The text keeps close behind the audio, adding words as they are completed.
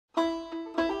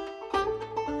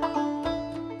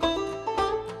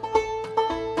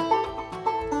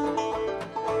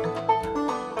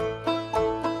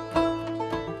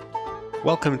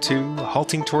Welcome to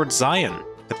Halting Towards Zion,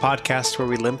 the podcast where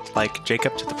we limp like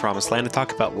Jacob to the Promised Land and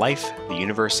talk about life, the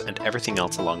universe, and everything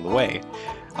else along the way.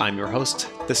 I'm your host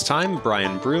this time,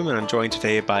 Brian Broom, and I'm joined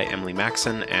today by Emily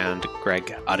Maxon and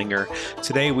Greg Uttinger.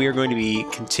 Today we are going to be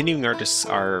continuing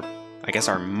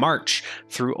our march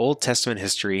through Old Testament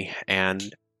history,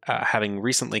 and having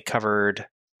recently covered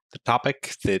the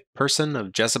topic, the person of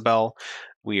Jezebel,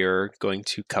 we are going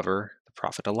to cover the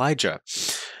prophet Elijah.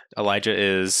 Elijah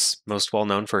is most well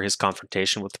known for his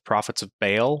confrontation with the prophets of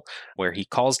Baal, where he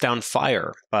calls down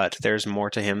fire, but there's more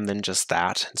to him than just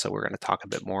that. And so we're going to talk a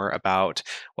bit more about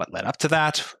what led up to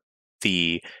that,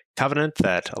 the covenant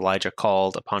that Elijah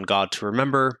called upon God to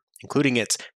remember, including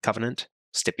its covenant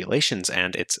stipulations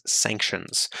and its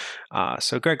sanctions.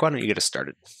 So Greg, why don't you get us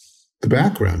started? The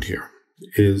background here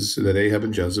is that Ahab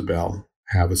and Jezebel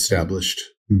have established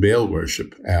Baal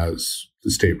worship as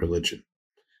the state religion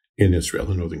in Israel,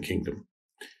 the northern kingdom.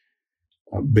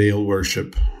 Baal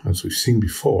worship, as we've seen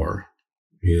before,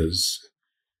 is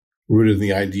rooted in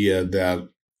the idea that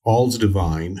all's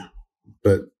divine,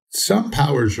 but some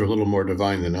powers are a little more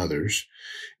divine than others.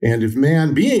 And if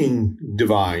man, being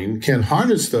divine, can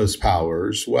harness those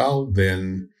powers, well,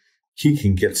 then he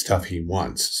can get stuff he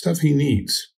wants, stuff he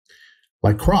needs,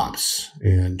 like crops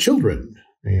and children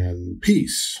and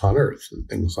peace on earth and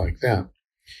things like that.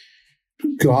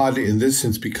 God, in this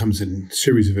sense, becomes a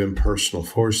series of impersonal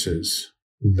forces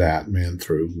that man,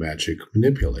 through magic,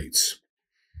 manipulates.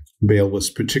 Baal was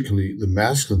particularly the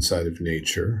masculine side of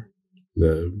nature,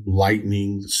 the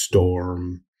lightning, the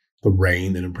storm, the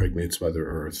rain that impregnates Mother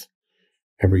Earth,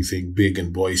 everything big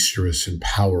and boisterous and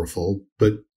powerful,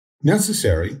 but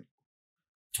necessary.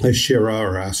 Asherah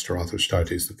or Astaroth or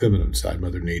Astartes, the feminine side,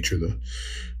 Mother Nature,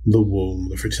 the womb,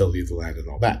 the fertility of the land, and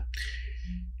all that.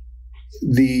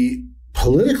 The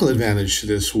political advantage to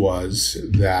this was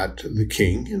that the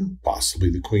king, and possibly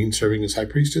the queen serving as high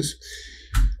priestess,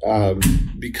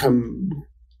 become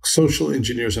social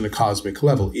engineers on a cosmic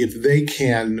level. If they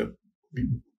can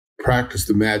practice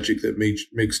the magic that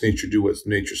makes nature do what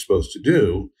nature's supposed to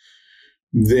do,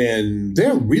 then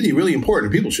they're really, really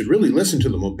important. People should really listen to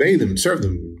them, obey them, serve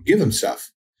them, give them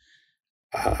stuff.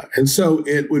 And so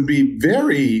it would be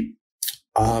very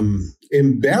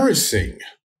embarrassing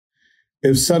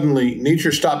if suddenly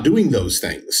nature stopped doing those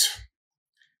things.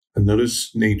 And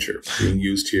notice nature being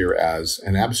used here as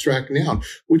an abstract noun,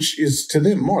 which is to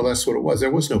them more or less what it was.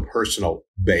 There was no personal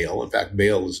Baal. In fact,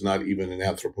 Baal is not even an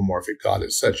anthropomorphic god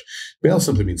as such. Baal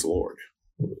simply means Lord.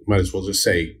 Might as well just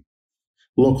say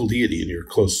local deity, and you're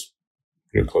close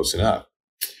enough.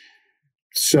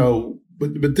 So,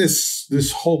 but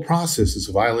this whole process is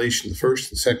a violation of the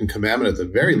first and second commandment at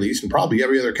the very least, and probably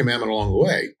every other commandment along the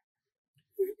way.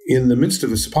 In the midst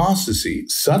of this apostasy,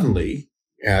 suddenly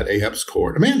at Ahab's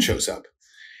court, a man shows up.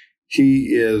 He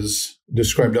is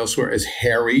described elsewhere as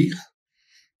hairy,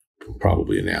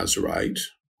 probably a Nazarite,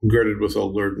 girded with a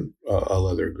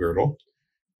leather girdle,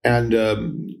 and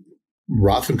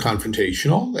rough and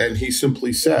confrontational. And he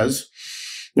simply says,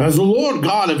 "As the Lord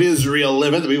God of Israel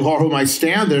liveth, before whom I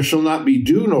stand, there shall not be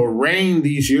dew nor rain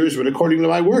these years, but according to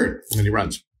my word." And he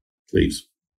runs, leaves.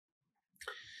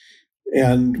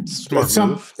 And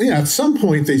at some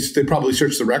point, they probably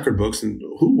searched the record books, and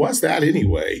who was that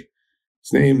anyway?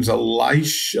 His name's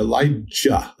Elijah,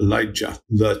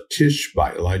 the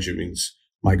Tishbite. Elijah means,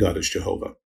 my God is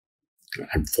Jehovah.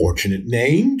 Unfortunate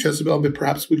name, Jezebel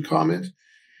perhaps would comment.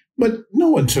 But no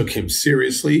one took him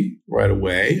seriously right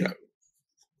away.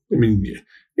 I mean,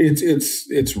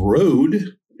 it's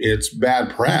rude. It's bad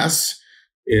press.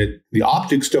 The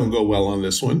optics don't go well on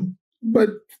this one. But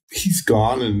he's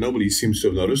gone, and nobody seems to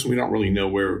have noticed. And we don't really know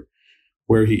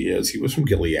where he is. He was from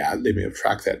Gilead. They may have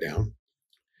tracked that down.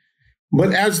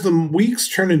 But as the weeks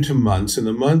turn into months, and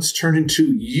the months turn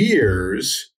into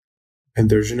years, and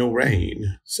there's no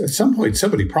rain, so at some point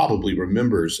somebody probably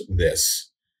remembers this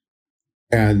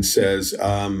and says,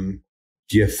 do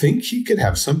you think he could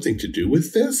have something to do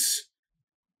with this?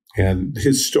 And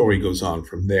his story goes on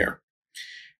from there.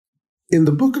 In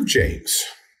the book of James,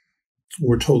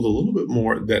 we're told a little bit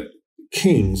more that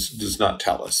Kings does not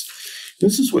tell us.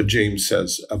 This is what James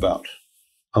says about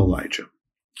Elijah.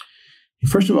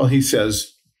 First of all, he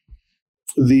says,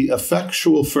 "The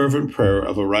effectual fervent prayer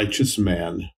of a righteous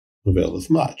man availeth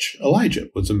much." Elijah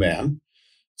was a man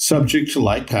subject to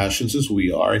like passions as we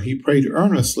are, and he prayed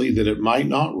earnestly that it might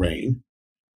not rain,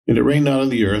 and it rained not on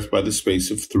the earth by the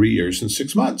space of 3 years and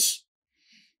 6 months.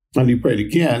 And he prayed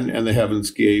again, and the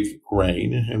heavens gave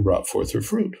rain and brought forth their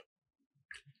fruit.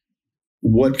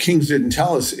 What Kings didn't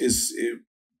tell us is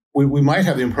we might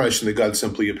have the impression that God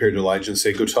simply appeared to Elijah and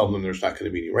say, go tell them there's not going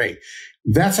to be any rain.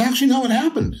 That's actually not what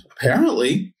happened.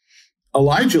 Apparently,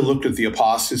 Elijah looked at the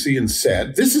apostasy and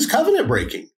said, this is covenant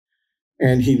breaking.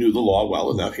 And he knew the law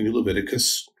well enough. He knew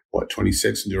Leviticus,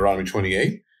 26 and Deuteronomy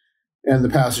 28. And the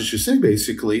passages say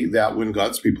basically that when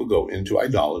God's people go into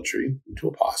idolatry, into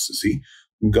apostasy,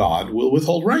 God will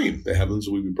withhold rain. The heavens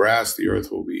will be brass, the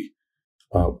earth will be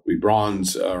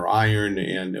bronze or iron,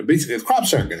 and basically the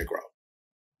crops aren't going to grow.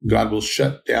 God will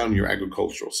shut down your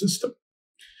agricultural system.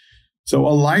 So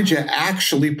Elijah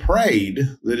actually prayed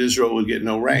that Israel would get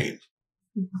no rain,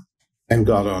 and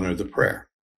God honored the prayer.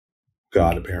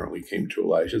 God apparently came to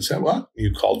Elijah and said, well,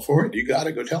 you called for it, you got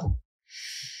to go tell them.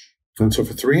 And so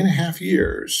for 3.5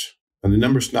 years, and the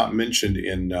number's not mentioned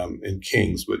in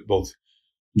Kings, but both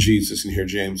Jesus and here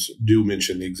James do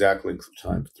mention the exact length of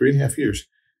time. For 3.5 years,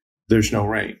 there's no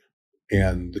rain.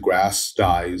 And the grass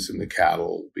dies and the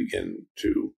cattle begin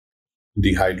to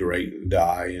dehydrate and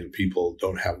die, and people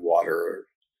don't have water.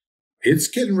 It's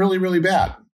getting really, really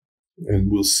bad. And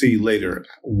we'll see later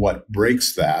what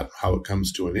breaks that, how it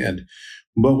comes to an end.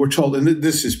 But we're told, and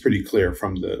this is pretty clear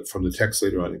from the text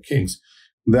later on in Kings,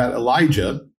 that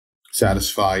Elijah,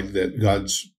 satisfied that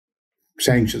God's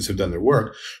sanctions have done their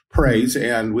work, prays,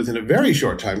 and within a very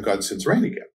short time, God sends rain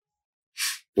again.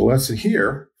 The lesson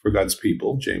here for God's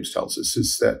people, James tells us,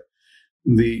 is that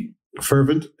the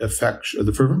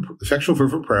effectual,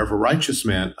 fervent prayer of a righteous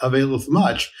man availeth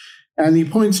much. And he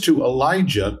points to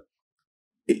Elijah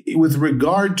with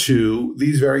regard to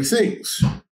these very things,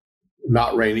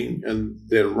 not raining and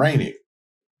then raining.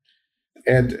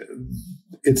 And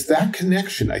it's that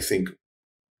connection, I think,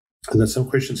 that some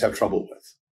Christians have trouble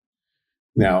with.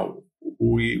 Now,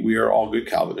 we are all good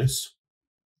Calvinists,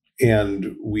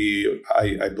 and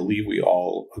I believe we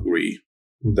all agree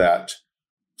that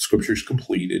Scripture is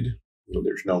completed.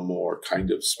 There's no more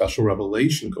kind of special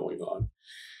revelation going on.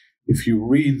 If you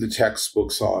read the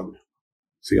textbooks on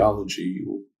theology, you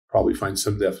will probably find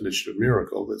some definition of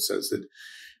miracle that says that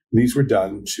these were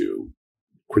done to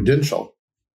credential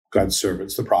God's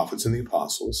servants, the prophets and the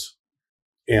apostles,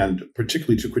 and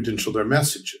particularly to credential their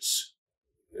messages.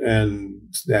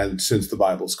 And since the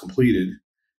Bible is completed,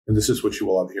 and this is what you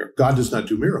will have here, God does not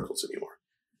do miracles anymore.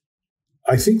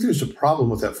 I think there's a problem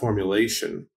with that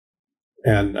formulation,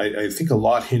 and I think a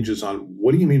lot hinges on,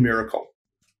 what do you mean miracle?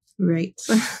 Right.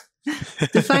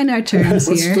 Define our terms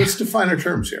here. Let's define our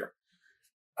terms here.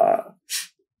 Now,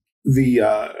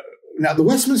 the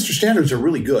Westminster Standards are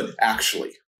really good,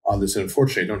 actually, on this, and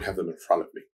unfortunately, I don't have them in front of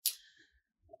me.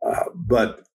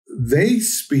 But they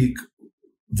speak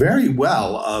very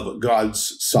well of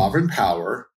God's sovereign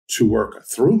power to work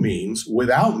through means,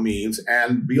 without means,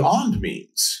 and beyond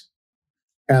means.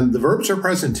 And the verbs are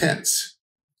present tense.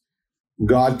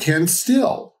 God can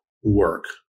still work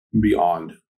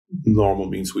beyond normal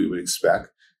means we would expect.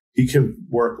 He can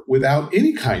work without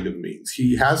any kind of means.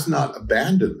 He has not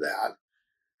abandoned that.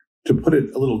 To put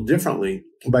it a little differently,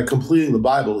 by completing the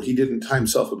Bible, he didn't tie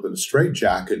himself up in a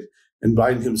straitjacket and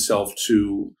bind himself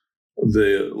to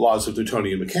the laws of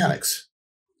Newtonian mechanics.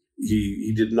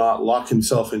 He did not lock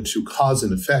himself into cause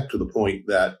and effect to the point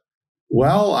that,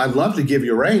 well, I'd love to give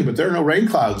you rain, but there are no rain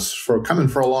clouds coming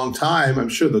for a long time. I'm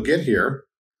sure they'll get here.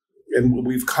 And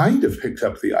we've kind of picked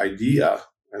up the idea,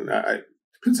 and it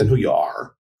depends on who you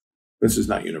are. This is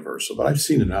not universal, but I've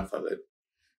seen enough of it,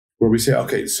 where we say,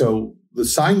 okay, so the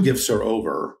sign gifts are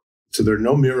over, so there are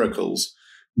no miracles.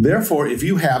 Therefore, if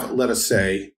you have, let us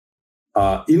say,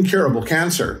 incurable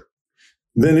cancer,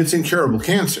 then it's incurable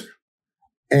cancer.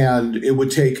 And it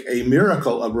would take a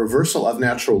miracle, a reversal of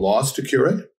natural laws to cure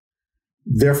it.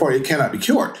 Therefore, it cannot be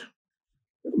cured.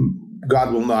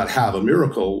 God will not have a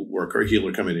miracle worker,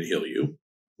 healer, come in and heal you.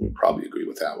 We'll probably agree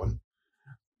with that one.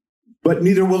 But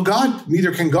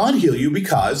neither can God heal you,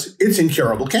 because it's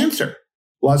incurable cancer.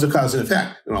 Laws of cause and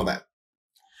effect and all that.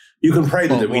 You can pray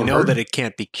that it won't hurt. We know that it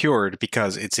can't be cured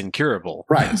because it's incurable.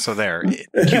 Right. So there,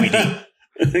 QED.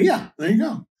 Yeah, there you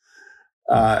go.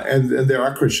 And there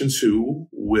are Christians who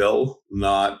will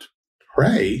not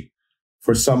pray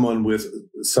for someone with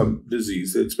some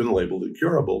disease that's been labeled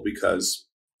incurable, because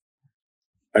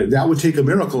that would take a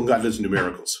miracle, and God doesn't do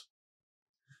miracles.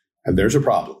 And there's a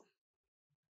problem.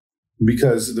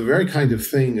 Because the very kind of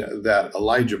thing that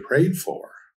Elijah prayed for,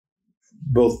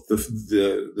 both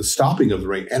the stopping of the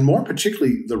rain and more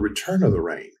particularly the return of the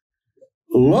rain,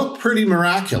 looked pretty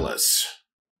miraculous.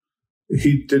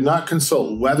 He did not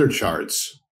consult weather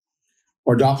charts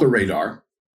or Doppler radar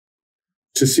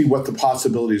to see what the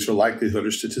possibilities or likelihood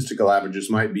or statistical averages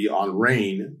might be on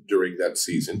rain during that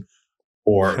season,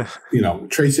 or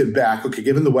trace it back. Okay,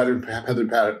 given the weather patterns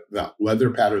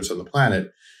on the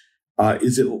planet,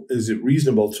 is it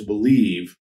reasonable to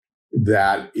believe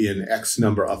that in X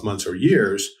number of months or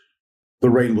years, the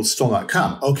rain will still not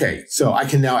come? Okay, so I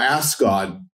can now ask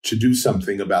God to do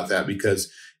something about that,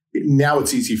 because now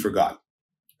it's easy for God.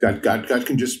 God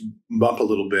can just bump a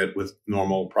little bit with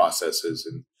normal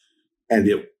processes, and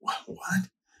it what?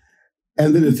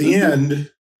 And then at the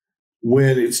end,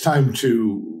 when it's time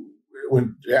to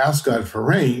ask God for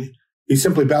rain, he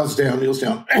simply bows down, kneels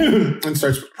down, and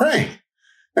starts praying.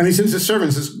 And he sends his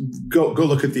servants, says, "Go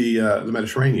look at the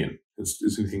Mediterranean.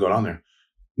 Is anything going on there?"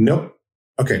 Nope.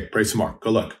 Okay, pray some more.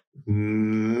 Go look.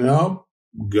 Nope.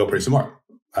 Go pray some more.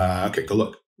 Okay, go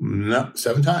look. Nope.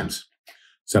 7 times.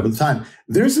 7th time.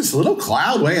 There's this little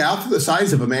cloud way out to the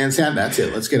size of a man's hand. That's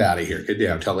it. Let's get out of here. Get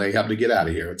down. Tell Ahab to get out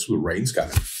of here. It's rain's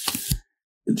coming.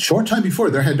 A short time before,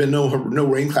 there had been no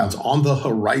rain clouds on the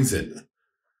horizon.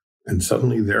 And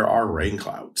suddenly there are rain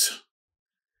clouds.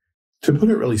 To put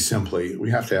it really simply, we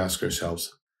have to ask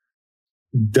ourselves,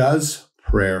 does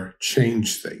prayer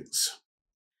change things?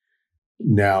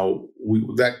 Now,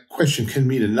 that question can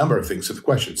mean a number of things, so the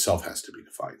question itself has to be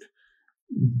defined.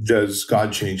 Does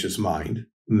God change his mind?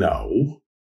 No.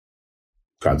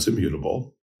 God's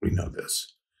immutable. We know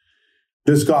this.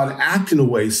 Does God act in a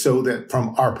way so that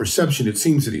from our perception, it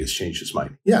seems that he has changed his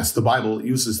mind? Yes, the Bible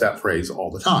uses that phrase all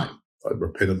the time. I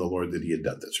repented the Lord that he had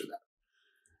done this or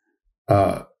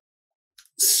that.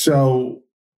 So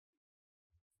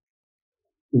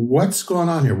what's going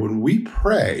on here? When we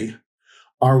pray,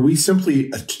 are we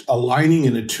simply aligning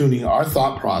and attuning our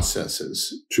thought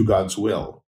processes to God's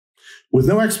will with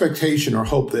no expectation or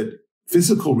hope that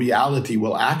physical reality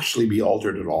will actually be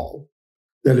altered at all?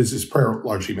 That is prayer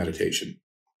largely meditation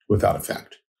without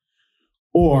effect?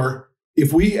 Or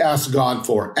if we ask God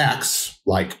for X,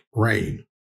 like rain,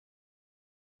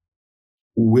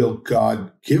 will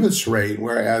God give us rain?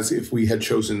 Whereas if we had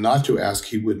chosen not to ask,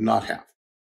 he would not have.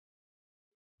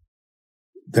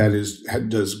 That is,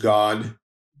 does God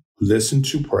listen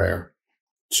to prayer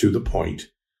to the point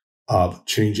of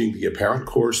changing the apparent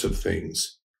course of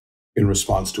things in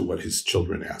response to what his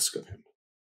children ask of him?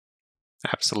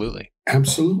 Absolutely.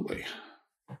 Absolutely.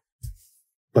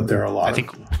 But there are a lot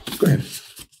Go ahead.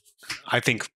 I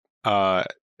think,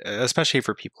 especially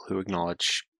for people who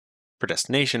acknowledge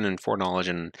predestination and foreknowledge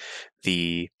and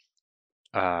the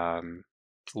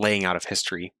laying out of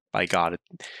history by God,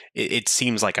 it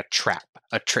seems like a trick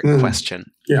question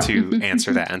to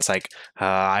answer that. And it's like,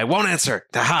 I won't answer.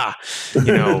 Aha!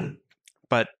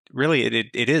 But really,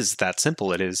 it is that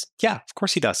simple. It is, yeah, of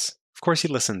course he does. Of course he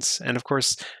listens. And of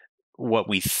course, what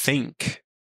we think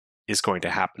is going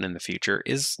to happen in the future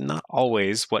is not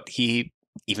always what he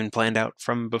even planned out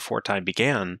from before time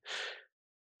began.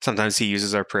 Sometimes he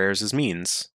uses our prayers as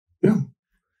means. Yeah.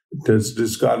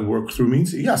 Does God work through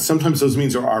means? Yeah, sometimes those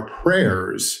means are our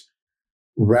prayers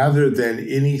rather than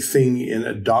anything in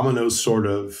a domino sort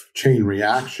of chain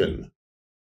reaction.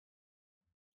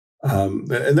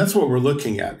 And that's what we're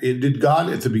looking at. Did God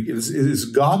at the beginning, is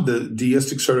God the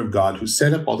deistic sort of God who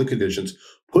set up all the conditions,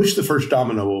 pushed the first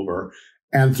domino over,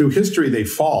 and through history they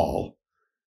fall,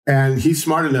 and he's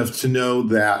smart enough to know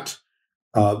that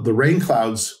the rain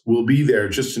clouds will be there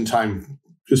just in time,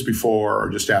 just before or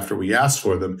just after we asked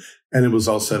for them, and it was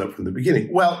all set up from the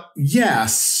beginning? Well,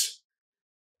 yes,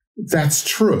 that's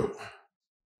true.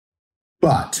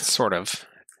 But sort of,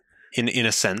 in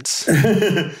a sense.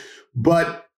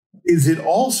 But is it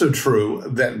also true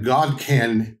that God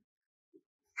can,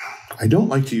 I don't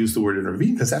like to use the word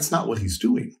intervene because that's not what he's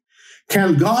doing.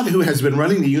 Can God, who has been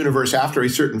running the universe after a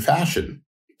certain fashion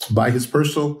by his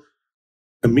personal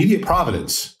immediate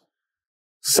providence,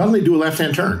 suddenly do a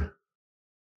left-hand turn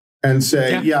and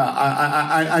say,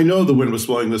 I know the wind was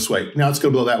blowing this way. Now it's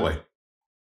going to blow that way.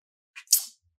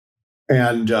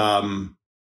 And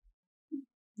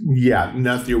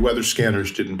your weather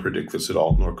scanners didn't predict this at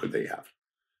all, nor could they have.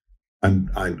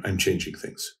 I'm changing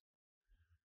things.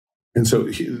 And so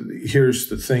here's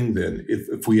the thing then.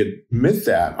 If we admit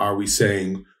that, are we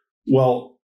saying,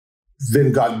 well,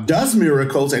 then God does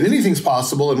miracles and anything's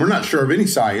possible and we're not sure of any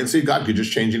science, God could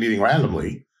just change anything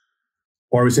randomly?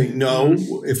 Or are we saying, no,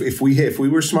 if we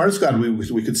were smart as God,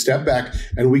 we could step back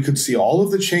and we could see all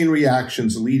of the chain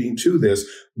reactions leading to this.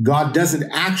 God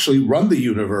doesn't actually run the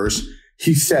universe.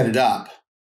 He set it up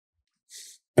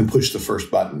and pushed the first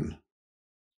button.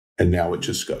 And now it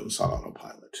just goes on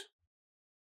autopilot.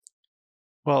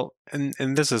 Well, and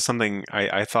this is something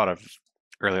I thought of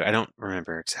earlier. I don't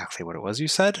remember exactly what it was you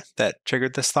said that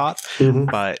triggered this thought,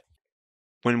 but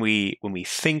when we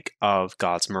think of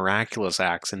God's miraculous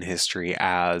acts in history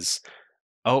as,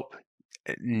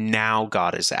 now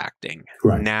God is acting.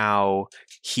 Right. Now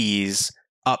he's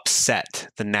upset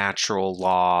the natural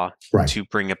law Right. to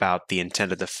bring about the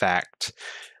intended effect,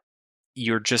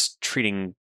 you're just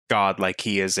treating God like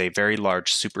he is a very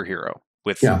large superhero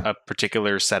with a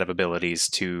particular set of abilities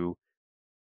to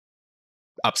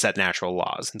upset natural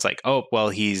laws. It's like, oh, well,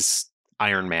 he's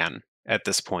Iron Man at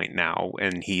this point now,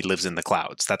 and he lives in the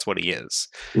clouds. That's what he is.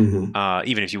 Mm-hmm.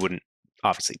 Even if you wouldn't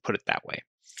obviously put it that way.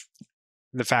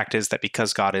 The fact is that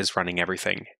because God is running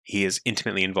everything, he is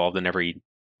intimately involved in every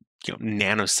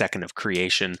nanosecond of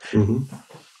creation,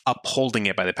 upholding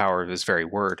it by the power of his very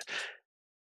word.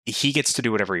 He gets to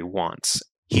do whatever he wants.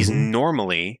 He's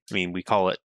normally, we call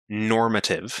it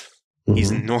normative.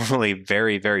 He's normally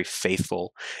very, very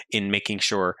faithful in making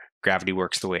sure gravity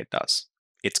works the way it does.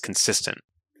 It's consistent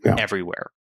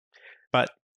everywhere. But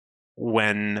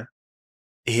when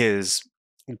his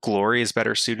glory is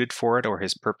better suited for it, or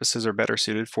his purposes are better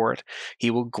suited for it,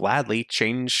 he will gladly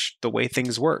change the way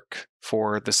things work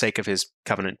for the sake of his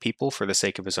covenant people, for the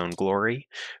sake of his own glory,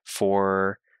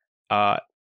 for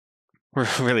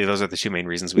really those are the two main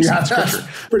reasons we see in Scripture.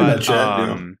 Pretty much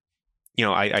it.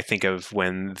 I think of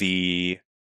when the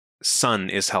sun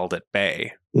is held at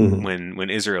bay, when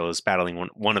Israel is battling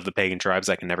one of the pagan tribes.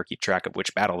 I can never keep track of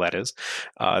which battle that is.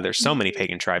 There's so many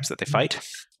pagan tribes that they fight.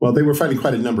 Well, they were fighting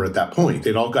quite a number at that point.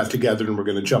 They'd all got together and were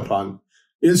going to jump on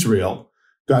Israel.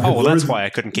 That's why I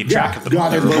couldn't keep track of them.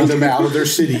 God had lured them out of their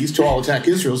cities to all attack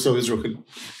Israel so Israel could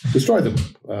destroy them.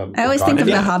 I always think of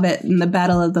The Hobbit and the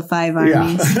Battle of the Five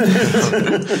Armies.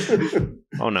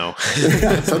 Oh, no.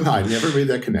 Somehow I never made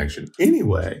that connection.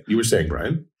 Anyway, you were saying,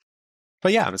 Brian?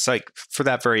 But yeah, it's like for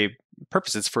that very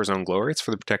purpose, it's for his own glory. It's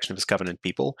for the protection of his covenant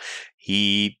people.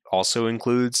 He also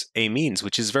includes a means,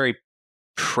 which is very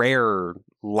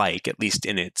prayer-like, at least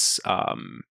in its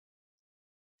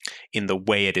in the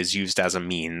way it is used as a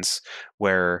means,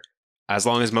 where as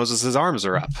long as Moses' arms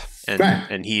are up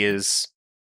and he is,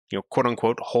 quote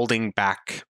unquote, holding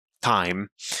back time.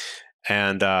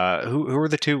 And who were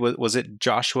the two? Was it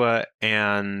Joshua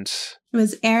and it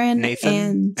was Aaron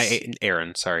Nathan?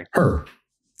 Aaron, sorry. Her,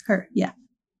 yeah.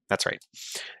 That's right.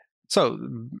 So,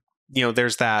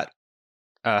 there's that,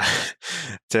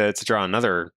 to draw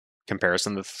another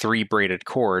comparison, the 3 braided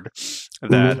cord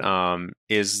that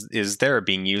is there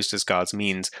being used as God's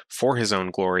means for his own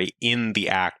glory in the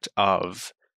act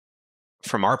of,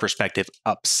 from our perspective,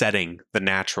 upsetting the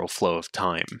natural flow of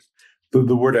time.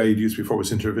 The word I had used before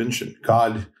was intervention.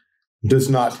 God does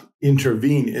not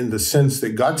intervene in the sense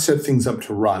that God set things up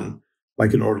to run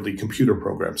like an orderly computer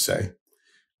program, say,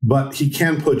 but he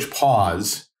can push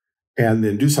pause and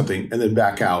then do something and then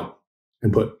back out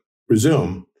and put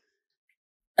resume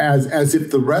as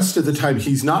if the rest of the time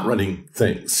he's not running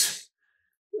things.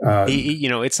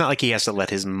 It's not like he has to let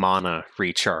his mana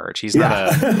recharge. He's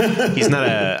not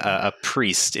a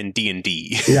priest in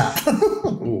D&D. Yeah.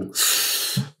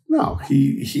 No,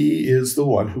 he is the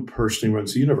one who personally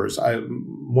runs the universe.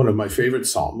 One of my favorite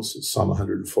psalms is Psalm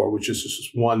 104, which is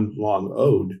just one long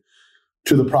ode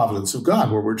to the providence of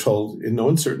God, where we're told in no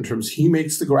uncertain terms, he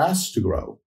makes the grass to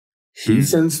grow. He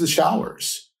sends the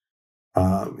showers.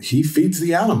 He feeds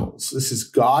the animals. This is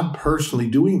God personally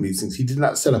doing these things. He did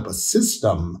not set up a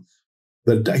system.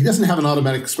 He doesn't have an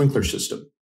automatic sprinkler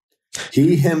system.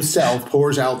 He himself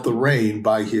pours out the rain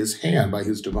by his hand, by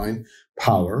his divine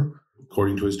power,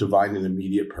 according to his divine and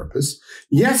immediate purpose.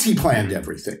 Yes, he planned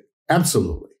everything.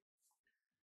 Absolutely.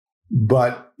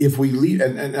 But if we leave,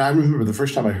 and I remember the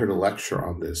first time I heard a lecture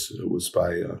on this, it was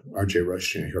by R.J.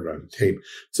 Rushing. I heard it on tape.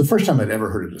 It's the first time I'd ever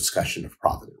heard a discussion of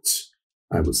providence.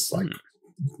 I was like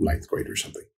ninth grade or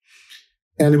something.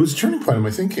 And it was a turning point in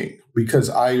my thinking because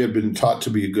I had been taught to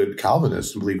be a good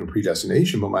Calvinist and believe in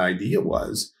predestination. But my idea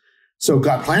was, so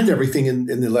God planned everything and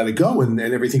then let it go and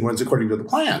everything runs according to the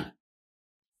plan.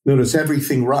 Notice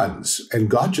everything runs, and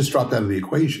God just dropped out of the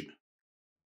equation.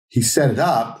 He set it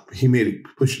up, he made it,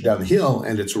 pushed it down the hill,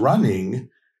 and it's running,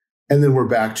 and then we're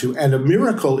back to, and a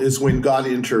miracle is when God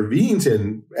intervenes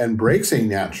and breaks a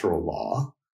natural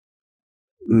law.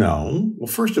 No.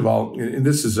 Well, first of all, and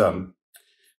this is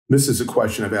a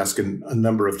question I've asked a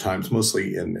number of times,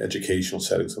 mostly in educational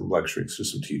settings. I'm lecturing to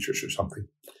some teachers or something.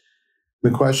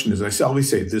 The question is, I always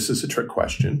say, this is a trick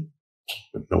question.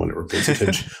 But no one ever pays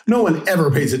attention. No one ever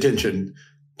pays attention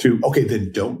to, okay,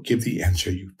 then don't give the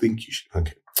answer you think you should.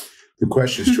 Okay. The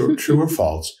question is true or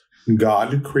false.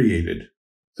 God created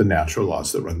the natural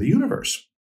laws that run the universe.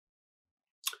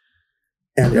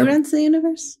 And who runs the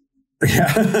universe?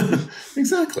 Yeah,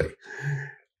 exactly.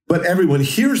 But everyone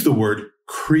hears the word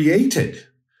created.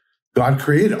 God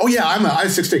created. Oh, yeah, I'm a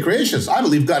six-day creationist. I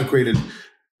believe God created.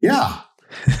 Yeah.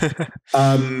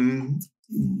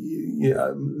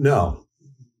 Yeah, no.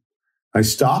 I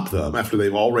stop them after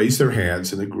they've all raised their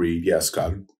hands and agreed, yes,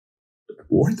 God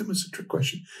warned them as a trick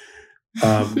question.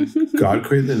 God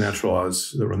created the natural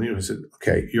laws that run the universe. I said,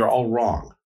 okay, you're all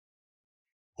wrong.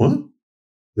 What?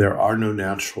 There are no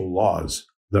natural laws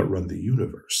that run the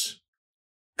universe.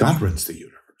 God runs the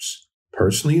universe,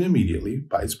 personally and immediately,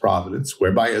 by his providence,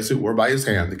 whereby, as it were, by his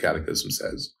hand, the Catechism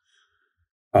says.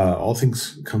 All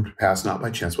things come to pass not by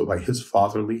chance, but by his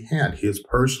fatherly hand, his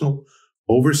personal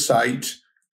oversight,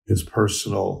 his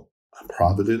personal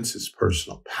providence, his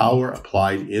personal power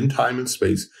applied in time and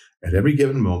space at every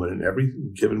given moment, in every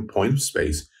given point of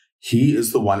space. He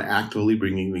is the one actively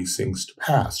bringing these things to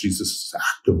pass. Jesus is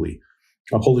actively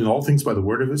upholding all things by the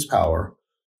word of his power,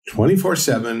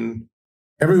 24/7,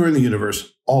 everywhere in the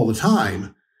universe, all the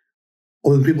time.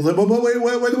 Well, then people say, well,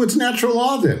 wait, what's natural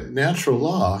law then? Natural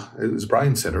law, as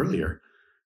Brian said earlier,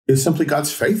 is simply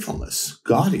God's faithfulness.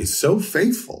 God is so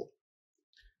faithful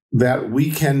that we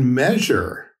can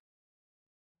measure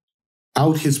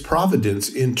out his providence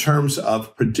in terms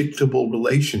of predictable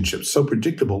relationships. So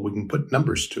predictable, we can put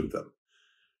numbers to them.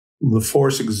 The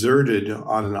force exerted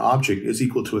on an object is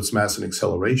equal to its mass and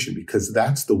acceleration, because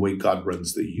that's the way God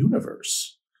runs the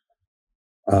universe.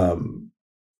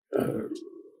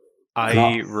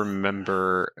 I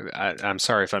remember, I'm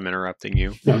sorry if I'm interrupting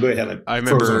you. No, go ahead. I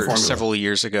remember several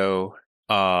years ago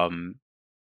in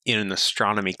an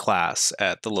astronomy class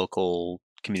at the local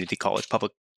community college,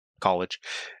 public college,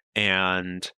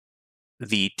 and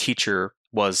the teacher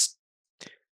was,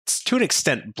 to an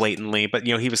extent, blatantly, but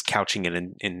he was couching it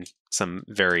in some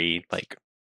very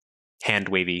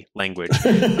hand-wavy language,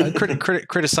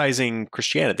 criticizing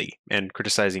Christianity and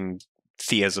criticizing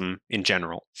theism in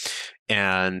general.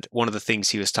 And one of the things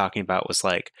he was talking about was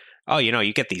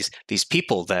you get these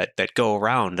people that go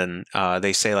around and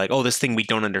they say this thing we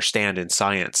don't understand in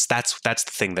science, that's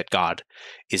the thing that God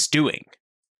is doing.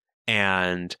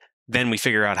 And then we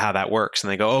figure out how that works, and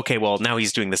they go, okay, well, now he's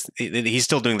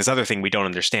still doing this other thing we don't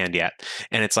understand yet.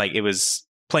 And it's it was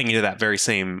playing into that very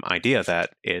same idea that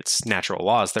it's natural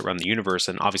laws that run the universe,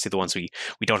 and obviously the ones we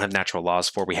don't have natural laws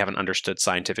for, we haven't understood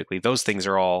scientifically. Those things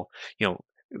are all,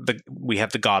 we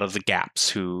have the God of the gaps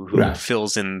who right.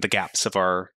 fills in the gaps of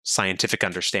our scientific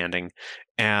understanding.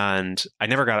 And I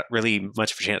never got really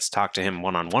much of a chance to talk to him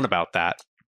one-on-one about that,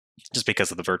 just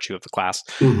because of the virtue of the class.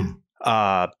 Mm-hmm.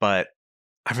 But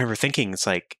I remember thinking, it's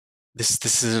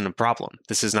this isn't a problem.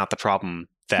 This is not the problem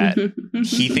that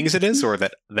he thinks it is, or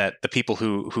that the people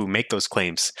who make those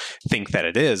claims think that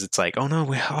it is. It's oh no,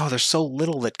 there's so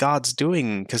little that God's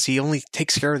doing because he only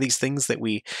takes care of these things that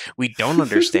we don't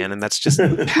understand, and that's just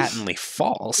patently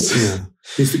false. Yeah.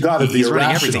 He's the God of the irrational.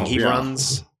 Running everything. He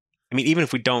runs. I mean, even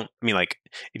if we don't,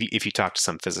 if you talk to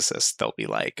some physicists, they'll be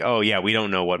oh yeah, we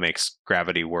don't know what makes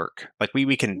gravity work.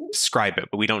 We can describe it,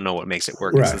 but we don't know what makes it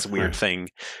work. Right, it's this weird thing.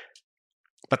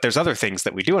 But there's other things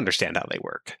that we do understand how they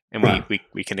work, and right.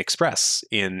 we can express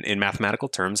in mathematical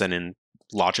terms and in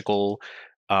logical,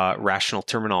 rational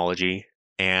terminology.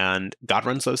 And God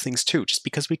runs those things too. Just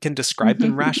because we can describe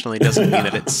them rationally doesn't mean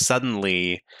that it's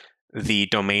suddenly the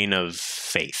domain of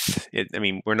faith.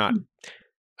 We're not.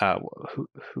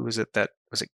 Who was it that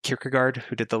was it Kierkegaard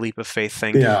who did the leap of faith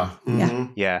thing? Yeah.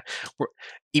 Mm-hmm. Yeah.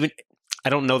 I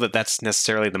don't know that that's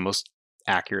necessarily the most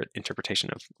accurate interpretation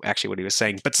of actually what he was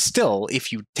saying, but still,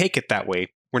 if you take it that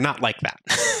way, we're not like that.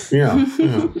 Yeah.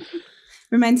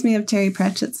 Reminds me of Terry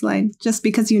Pratchett's line, just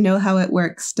because you know how it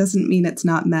works doesn't mean it's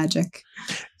not magic.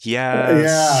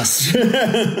 Yes.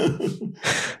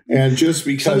 And just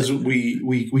because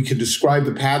we can describe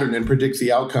the pattern and predict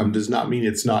the outcome does not mean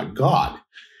it's not God.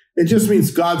 It just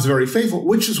means God's very faithful,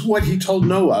 which is what he told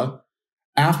Noah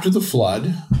after the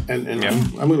flood. And yeah.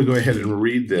 I'm going to go ahead and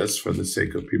read this for the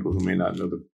sake of people who may not know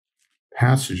the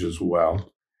passage as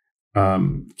well.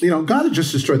 God had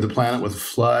just destroyed the planet with a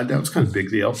flood. That was kind of a big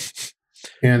deal.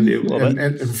 And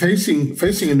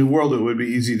facing a new world, it would be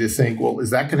easy to think, well, is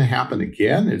that going to happen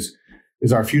again?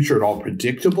 Is our future at all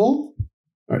predictable?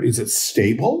 Is it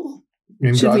stable?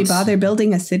 And should we bother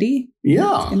building a city?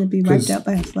 Yeah. It's going to be wiped out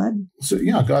by a flood. So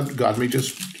yeah, God may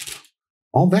just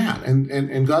all that.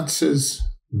 And God says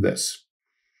this.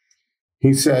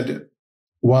 He said,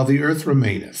 while the earth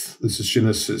remaineth, this is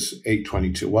Genesis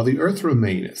 8:22, while the earth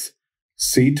remaineth,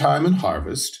 seed time and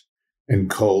harvest, and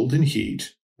cold and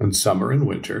heat, and summer and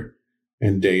winter,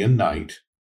 and day and night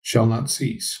shall not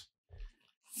cease.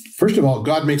 First of all,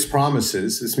 God makes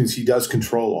promises. This means he does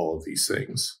control all of these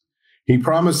things. He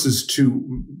promises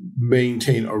to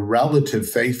maintain a relative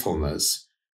faithfulness.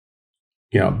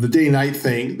 The day-night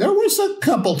thing, there was a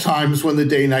couple times when the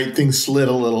day-night thing slid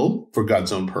a little for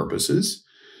God's own purposes.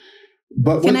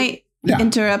 But Can I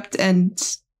interrupt and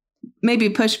maybe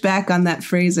push back on that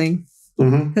phrasing,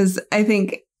 because I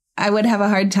think I would have a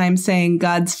hard time saying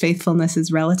God's faithfulness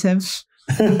is relative.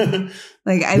 I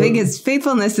think his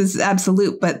faithfulness is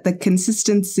absolute, but the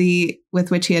consistency with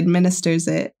which he administers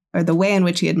it, or the way in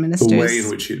which he administers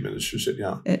it,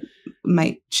 it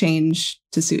might change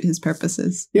to suit his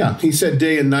purposes. Yeah, he said,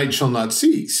 day and night shall not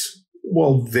cease.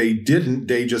 Well, they didn't.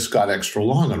 They just got extra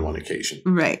long on one occasion.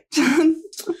 Right.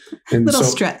 Little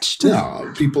stretched.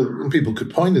 Yeah, people could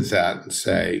point at that and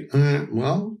say,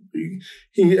 well,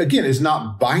 he again is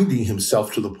not binding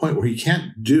himself to the point where he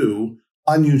can't do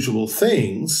unusual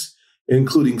things,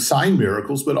 including sign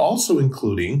miracles, but also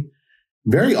including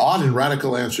very odd and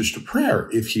radical answers to prayer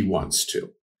if he wants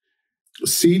to.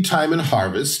 Seed time and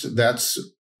harvest, that's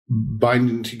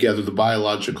binding together the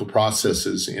biological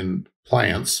processes in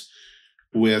plants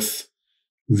with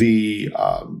the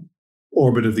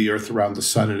orbit of the Earth around the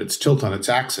sun and its tilt on its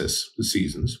axis, the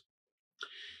seasons.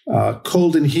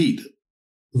 Cold and heat,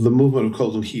 the movement of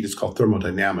cold and heat is called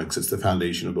thermodynamics. It's the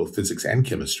foundation of both physics and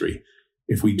chemistry.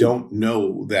 If we don't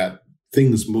know that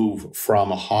things move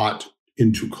from hot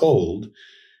into cold,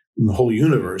 the whole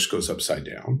universe goes upside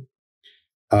down.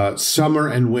 Summer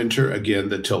and winter, again,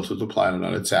 the tilt of the planet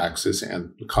on its axis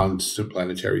and the constant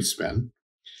planetary spin.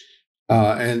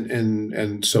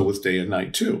 And so with day and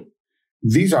night too.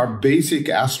 These are basic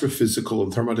astrophysical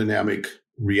and thermodynamic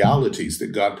realities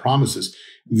that God promises.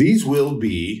 These will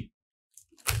be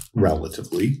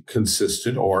relatively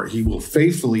consistent, or he will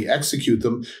faithfully execute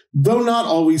them, though not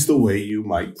always the way you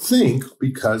might think,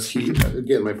 because he,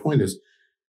 again, my point is,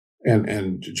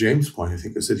 and James' point, I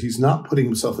think, is that he's not putting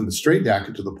himself in the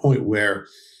straitjacket to the point where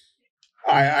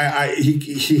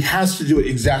he has to do it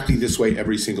exactly this way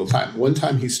every single time. One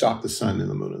time he stopped the sun and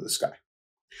the moon in the sky.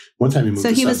 One time he moved.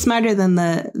 So he was smarter than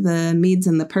the Medes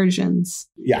and the Persians.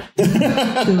 Yeah.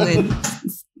 Who would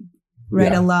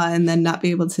write a law and then not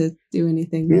be able to do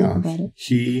anything about it.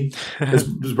 He, as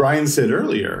Brian said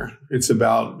earlier, it's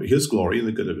about his glory and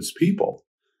the good of his people.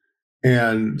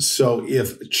 And so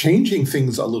if changing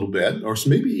things a little bit, or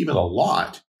maybe even a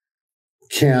lot,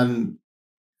 can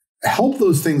help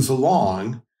those things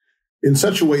along in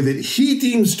such a way that he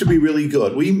deems to be really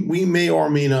good. We may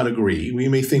or may not agree. We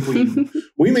may think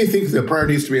we may think the prayer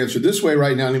needs to be answered this way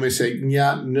right now, and he may say,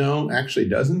 yeah, no, actually it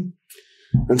doesn't.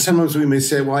 And sometimes we may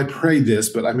say, well, I prayed this,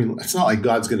 but I mean, it's not like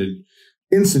God's going to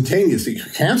instantaneously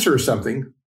cure cancer or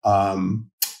something. How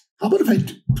about if I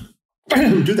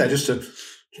do that just to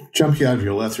jump you out of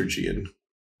your lethargy and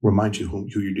remind you who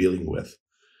you're dealing with?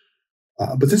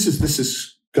 But this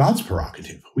is God's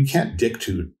prerogative. We can't dictate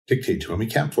to him. We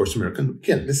can't force a miracle.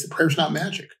 Again, prayer's not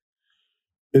magic.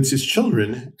 It's his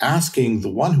children asking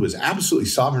the one who is absolutely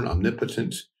sovereign,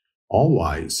 omnipotent,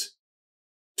 all-wise,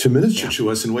 to minister to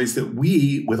us in ways that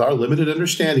we, with our limited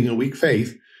understanding and weak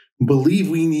faith, believe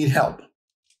we need help.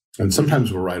 And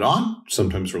sometimes we're right on.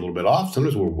 Sometimes we're a little bit off.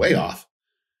 Sometimes we're way off.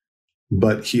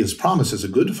 But he has promised as a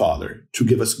good father to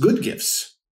give us good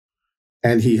gifts.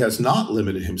 And he has not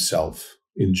limited himself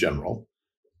in general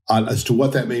as to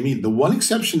what that may mean. The one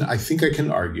exception I think I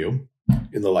can argue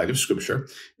in the light of Scripture,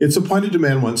 it's appointed to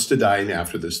man once to die, and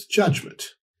after this,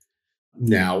 judgment.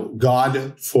 Now,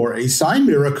 God, for a sign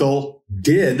miracle,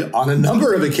 did on a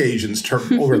number of occasions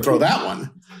overthrow that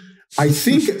one. I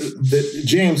think that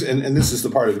James, and this is the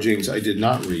part of James I did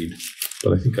not read,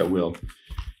 but I think I will,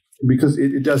 because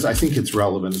it does, I think it's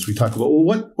relevant as we talk about,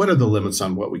 well, what are the limits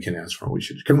on what we can ask for?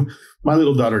 My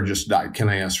little daughter just died. Can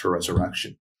I ask for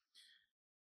resurrection?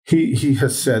 He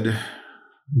has said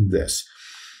this.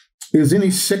 Is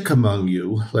any sick among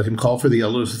you? Let him call for the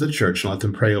elders of the church and let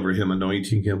them pray over him,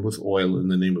 anointing him with oil in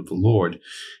the name of the Lord.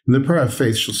 And the prayer of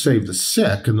faith shall save the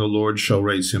sick, and the Lord shall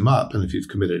raise him up. And if you've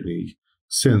committed any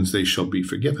sins, they shall be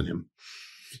forgiven him.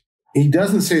 He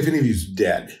doesn't say if any of you's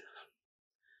dead.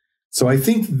 So I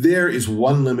think there is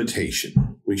one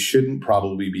limitation. We shouldn't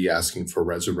probably be asking for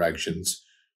resurrections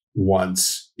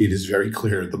once it is very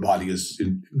clear the body has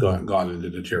gone into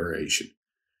deterioration.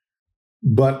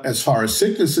 But as far as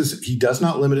sicknesses, he does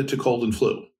not limit it to cold and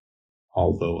flu,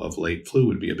 although of late flu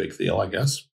would be a big deal, I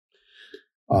guess.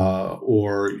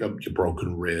 Or a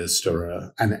broken wrist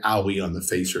or an owie on the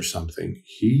face or something.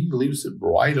 He leaves it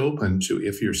wide open to,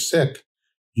 if you're sick,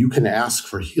 you can ask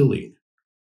for healing.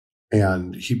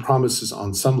 And he promises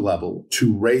on some level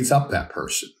to raise up that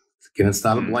person. Again, it's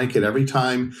not a blanket every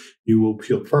time you will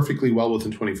feel perfectly well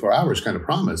within 24 hours kind of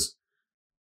promise.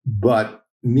 But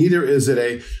neither is it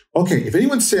if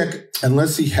anyone's sick,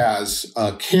 unless he has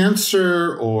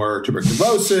cancer or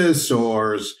tuberculosis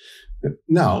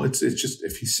no, it's just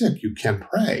if he's sick, you can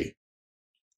pray.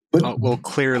 But well,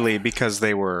 clearly because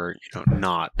they were,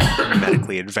 not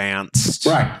medically advanced.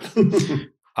 Right.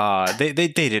 They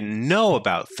didn't know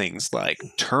about things like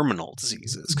terminal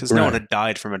diseases because no one had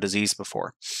died from a disease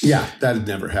before. Yeah, that had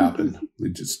never happened.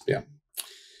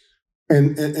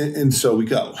 And so we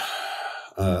go.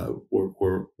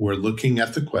 We're looking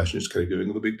at the question, just kind of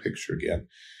giving the big picture again.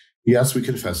 Yes, we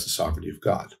confess the sovereignty of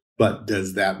God, but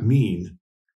does that mean?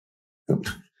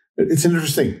 It's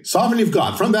interesting. Sovereignty of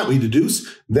God. From that, we deduce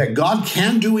that God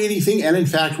can do anything and, in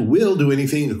fact, will do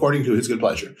anything according to his good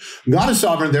pleasure. God is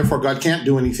sovereign. Therefore, God can't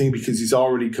do anything because he's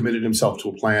already committed himself to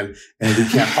a plan, and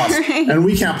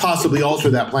we can't possibly alter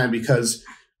that plan because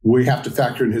we have to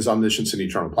factor in his omniscience and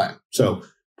eternal plan. So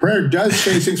prayer does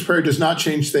change things. Prayer does not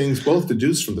change things, both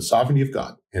deduced from the sovereignty of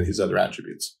God and his other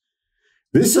attributes.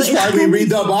 This is why we read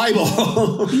the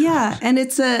Bible. Yeah, and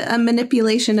it's a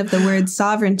manipulation of the word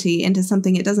sovereignty into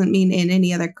something it doesn't mean in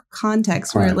any other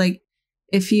context. Where, like,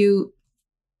 if you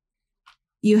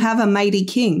have a mighty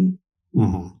king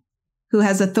who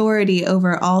has authority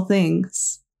over all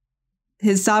things,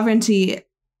 his sovereignty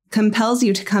compels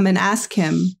you to come and ask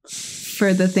him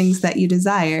for the things that you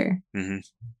desire. Mm-hmm.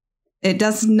 It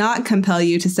does not compel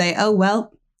you to say, oh,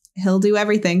 well, he'll do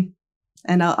everything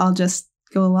and I'll just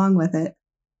go along with it.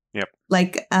 Yep.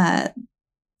 Like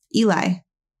Eli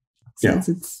says,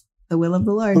 it's the will of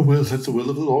the Lord. Let the will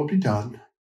of the Lord be done.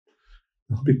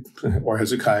 Or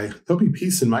Hezekiah, there'll be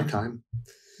peace in my time.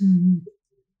 Mm-hmm.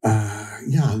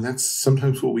 And that's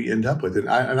sometimes what we end up with. And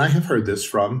I have heard this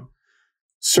from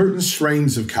certain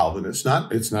strains of Calvinists.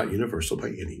 It's not universal by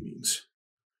any means.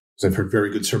 Because I've heard very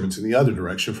good sermons in the other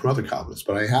direction from other Calvinists.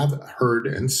 But I have heard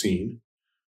and seen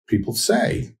people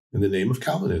say, in the name of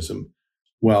Calvinism,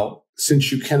 well,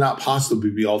 since you cannot possibly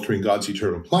be altering God's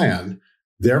eternal plan,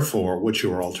 therefore what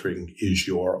you are altering is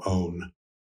your own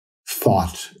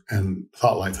thought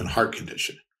life and heart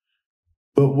condition.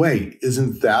 But wait,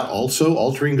 isn't that also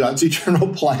altering God's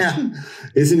eternal plan?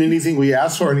 Isn't anything we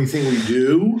ask for, anything we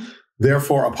do,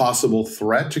 therefore a possible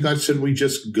threat to God? Shouldn't we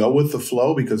just go with the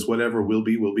flow because whatever will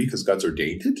be, because God's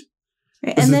ordained it?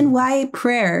 Right. And then why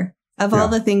prayer? Of all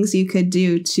the things you could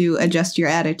do to adjust your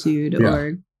attitude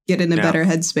or get in a better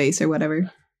headspace or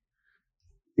whatever.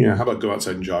 Yeah, how about go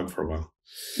outside and jog for a while?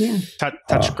 Yeah.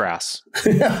 Touch grass.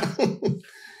 In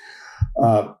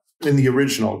the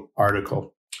original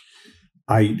article,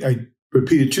 I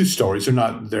repeated two stories. They're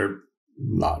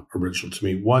not original to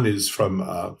me. One is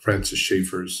from Francis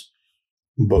Schaeffer's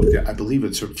book. I believe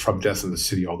it's From Death in the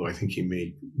City, although I think he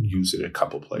may use it in a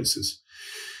couple places.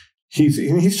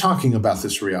 He's talking about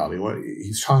this reality.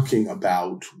 He's talking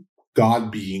about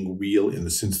God being real in the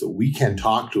sense that we can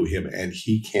talk to him and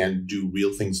he can do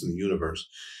real things in the universe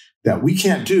that we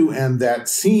can't do and that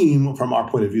seem, from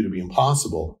our point of view, to be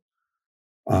impossible,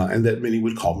 and that many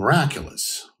would call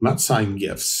miraculous. Not sign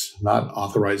gifts, not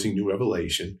authorizing new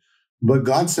revelation, but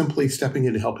God simply stepping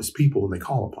in to help his people when they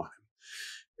call upon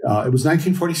him. It was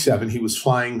 1947. He was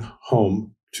flying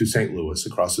home to St. Louis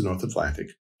across the North Atlantic.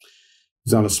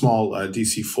 He's on a small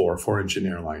DC-4 4-engine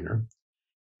airliner,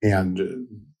 and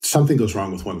something goes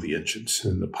wrong with one of the engines,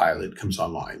 and the pilot comes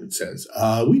online and says,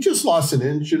 we just lost an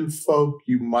engine, folk.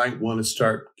 You might want to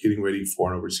start getting ready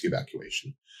for an overseas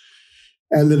evacuation.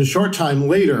 And then a short time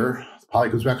later, the pilot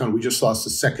comes back on, we just lost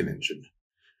the second engine.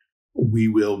 We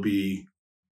will be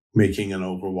making an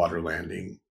overwater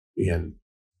landing in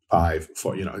 5,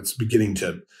 4, it's beginning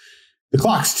to, the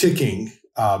clock's ticking.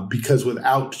 Because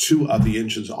without two of the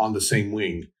engines on the same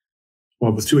wing,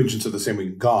 with two engines of the same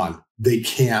wing gone, they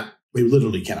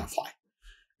literally cannot fly.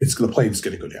 The plane's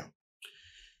going to go down.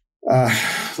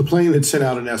 The plane had sent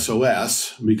out an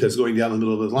SOS because going down the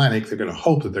middle of the Atlantic, they're going to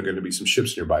hope that there are going to be some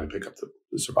ships nearby to pick up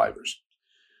the survivors,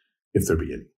 if there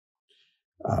be any.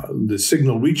 The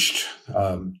signal reached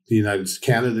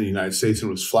Canada, the United States,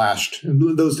 and was flashed. And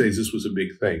in those days, this was a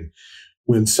big thing.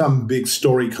 When some big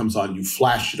story comes on, you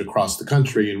flash it across the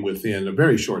country, and within a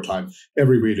very short time,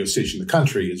 every radio station in the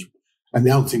country is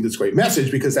announcing this great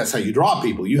message because that's how you draw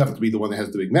people. You have to be the one that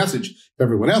has the big message. If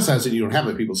everyone else has it, you don't have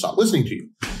it, people stop listening to you.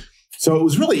 So it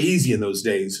was really easy in those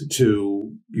days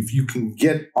if you can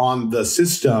get on the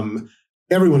system,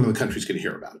 everyone in the country is going to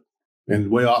hear about it.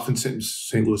 And way off in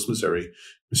St. Louis, Missouri,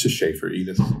 Mrs. Schaefer,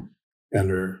 Edith, and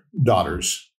her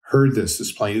daughters heard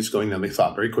this plane is going down. They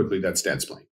thought very quickly, that's Dad's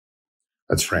plane.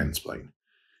 That's Fran's plane.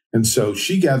 And so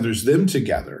she gathers them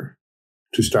together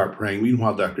to start praying.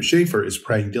 Meanwhile, Dr. Schaefer is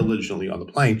praying diligently on the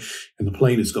plane, and the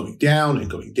plane is going down and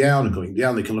going down and going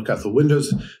down. They can look out the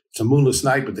windows. It's a moonless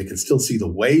night, but they can still see the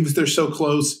waves. They're so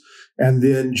close. And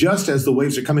then just as the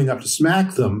waves are coming up to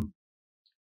smack them,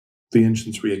 the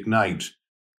engines reignite.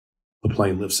 The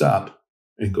plane lifts up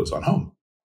and goes on home.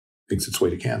 makes its way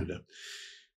to Canada.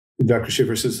 And Dr.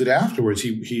 Schiffer says that afterwards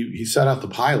he set out the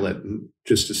pilot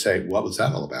just to say, what was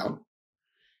that all about?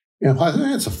 And I thought,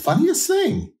 it's the funniest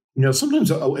thing. Sometimes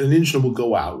an engine will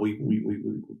go out.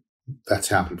 That's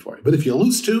happened for you. But if you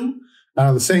lose two out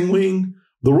of the same wing,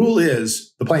 the rule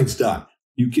is the plane's done.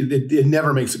 It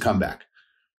never makes a comeback.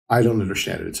 I don't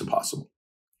understand it. It's impossible.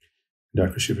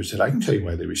 Dr. Schiffer said, I can tell you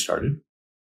why they restarted.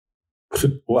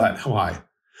 What? Why?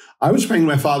 I was praying to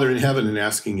my Father in heaven and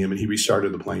asking him, and he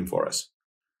restarted the plane for us.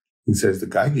 He says, the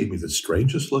guy gave me the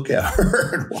strangest look ever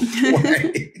and walked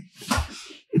away.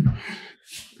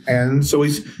 And so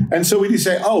we'd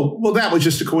say, oh, well, that was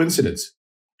just a coincidence.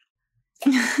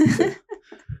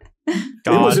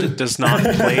 God does not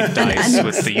play dice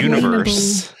with the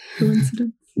universe.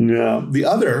 Coincidence. Yeah. The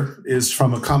other is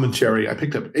from a commentary I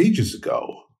picked up ages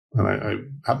ago, and I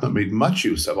have not made much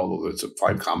use of, although it's a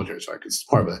fine commentary, so it's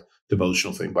more of a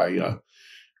devotional thing by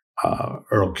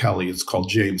Earl Kelly. It's called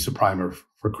James, a Primer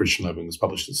for Christian Living. It was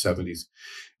published in the 70s.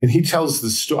 And he tells the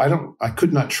story. I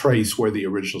could not trace where the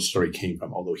original story came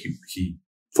from, although he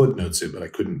footnotes it, but I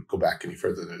couldn't go back any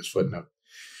further than his footnote.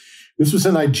 This was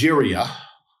in Nigeria,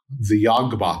 the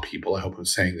Yagba people. I hope I'm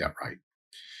saying that right.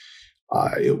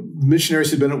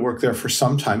 Missionaries had been at work there for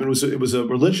some time. It was a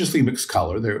religiously mixed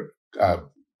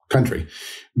country.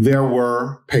 There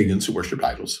were pagans who worshipped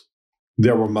idols.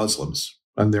 There were Muslims,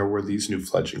 and there were these new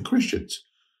fledgling Christians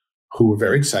who were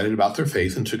very excited about their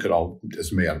faith and took it all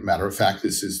as a matter of fact.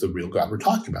 This is the real God we're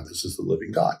talking about. This is the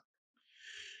living God.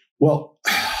 Well,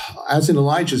 as in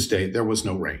Elijah's day, there was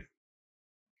no rain.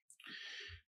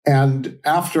 And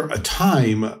after a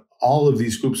time, all of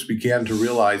these groups began to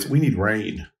realize we need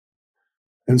rain.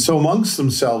 And so amongst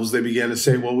themselves, they began to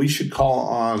say, well, we should call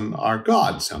on our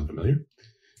God. Sound familiar?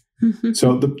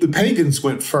 So the pagans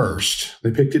went first. They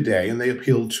picked a day and they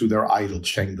appealed to their idol,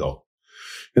 Shango.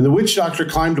 And the witch doctor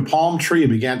climbed a palm tree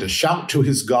and began to shout to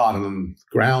his god. And on the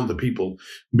ground, the people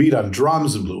beat on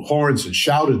drums and blew horns and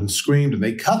shouted and screamed, and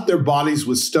they cut their bodies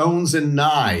with stones and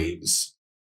knives.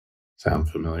 Sound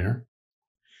familiar?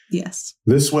 Yes.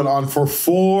 This went on for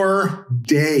 4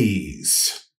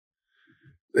 days.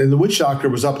 And the witch doctor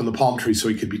was up in the palm tree so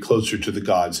he could be closer to the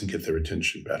gods and get their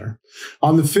attention better.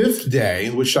 On the 5th day,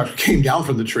 the witch doctor came down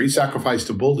from the tree, sacrificed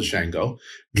a bull to Shango,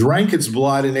 drank its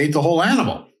blood, and ate the whole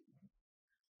animal.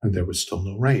 And there was still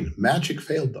no rain. Magic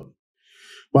failed them.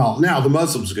 Well, now the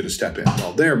Muslims are going to step in.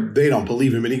 Well, they don't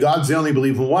believe in many gods. They only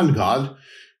believe in one God,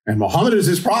 and Muhammad is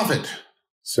his prophet.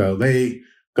 So they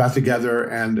got together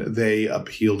and they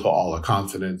appealed to Allah,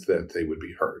 confident that they would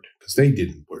be heard, because they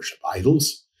didn't worship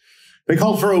idols. They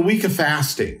called for a week of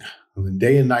fasting. And then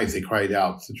day and night they cried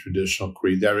out the traditional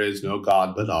creed, there is no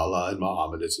God but Allah, and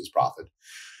Muhammad is his prophet.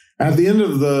 At the end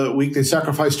of the week, they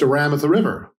sacrificed a ram at the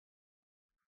river.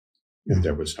 And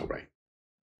there was no rain.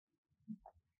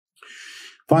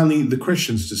 Finally, the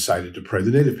Christians decided to pray. The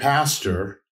native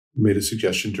pastor made a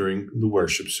suggestion during the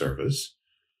worship service.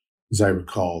 As I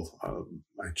recall,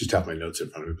 I just have my notes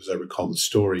in front of me, as I recall the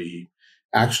story, he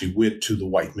actually went to the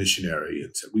white missionary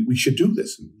and said, we should do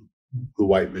this. And the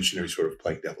white missionary sort of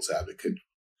playing devil's advocate.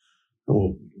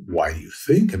 Well, why do you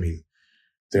think? I mean,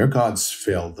 their gods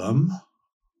failed them.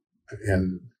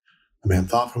 And the man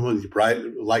thought for a moment,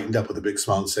 he lightened up with a big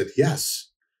smile and said, yes,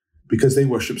 because they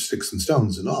worship sticks and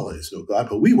stones and Allah is no God,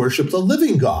 but we worship the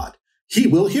living God. He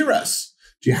will hear us.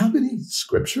 Do you have any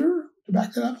scripture to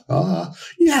back that up?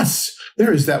 Yes,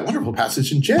 there is that wonderful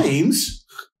passage in James.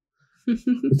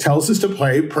 It tells us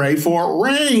to pray for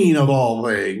rain of all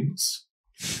things.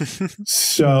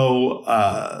 So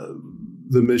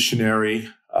the missionary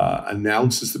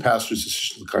announces the pastor's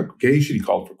decision to the congregation. He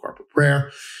called for corporate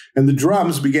prayer. And the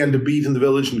drums began to beat in the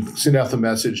village and send out the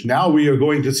message, now we are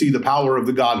going to see the power of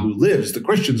the God who lives. The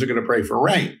Christians are going to pray for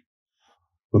rain.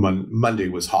 The Monday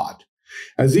was hot.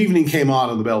 As evening came on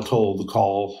and the bell tolled the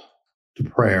call to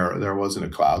prayer, there wasn't a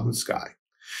cloud in the sky.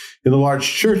 In the large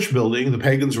church building, the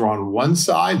pagans were on one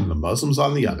side and the Muslims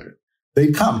on the other.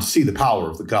 They'd come to see the power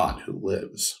of the God who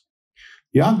lives.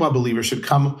 The Yagba believers should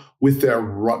come with their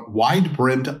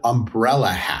wide-brimmed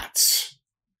umbrella hats.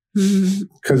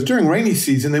 Because during rainy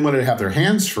season, they wanted to have their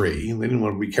hands free. They didn't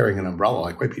want to be carrying an umbrella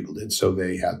like white people did. So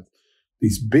they had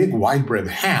these big wide-brimmed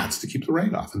hats to keep the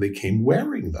rain off, and they came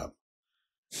wearing them.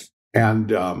 And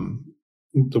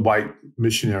the white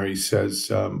missionary says,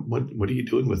 what are you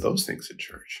doing with those things in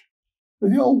church?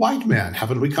 The old white man,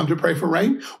 haven't we come to pray for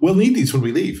rain? We'll need these when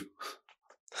we leave.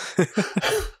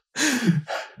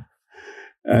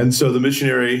 And so the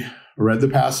missionary read the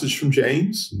passage from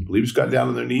James, and the believers got down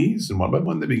on their knees, and one by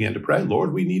one they began to pray,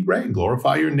 Lord, we need rain.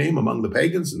 Glorify your name among the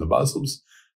pagans and the Muslims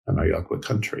and our Yagba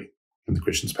country. And the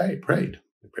Christians prayed.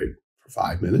 They prayed for For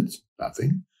 5 minutes,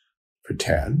 nothing. For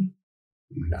 10,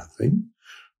 nothing.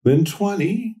 Then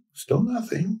 20, still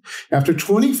nothing. After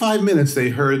 25 minutes, they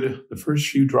heard the first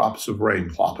few drops of rain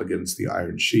plop against the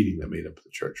iron sheeting that made up the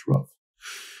church roof.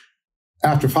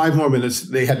 After 5 more minutes,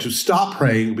 they had to stop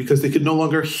praying because they could no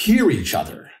longer hear each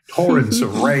other. Torrents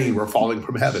of rain were falling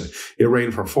from heaven. It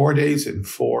rained for 4 days and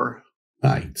 4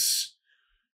 nights,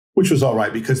 which was all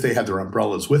right because they had their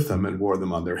umbrellas with them and wore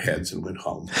them on their heads and went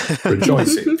home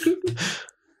rejoicing.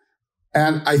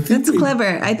 And I think that's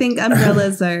clever. I think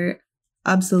umbrellas are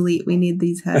obsolete. We need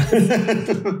these hats.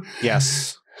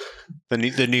 Yes.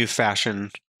 The new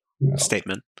fashion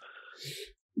statement.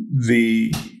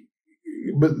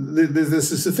 But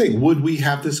this is the thing. Would we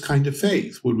have this kind of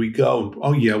faith? Would we go,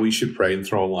 oh, yeah, we should pray and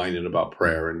throw a line in about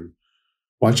prayer and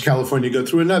watch California go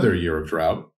through another year of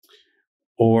drought?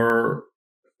 Or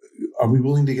are we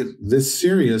willing to get this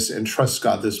serious and trust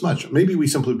God this much? Maybe we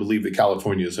simply believe that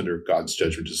California is under God's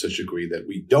judgment to such a degree that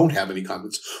we don't have any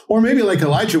confidence. Or maybe like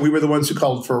Elijah, we were the ones who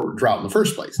called for drought in the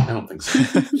first place. I don't think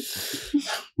so.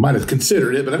 Might have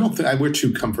considered it, but I don't think we're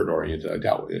too comfort-oriented. I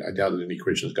doubt that any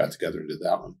Christians got together and did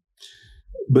that one.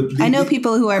 But I know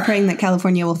people who are praying that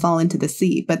California will fall into the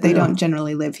sea, but they don't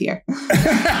generally live here.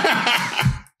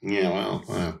 Yeah, well.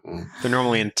 They're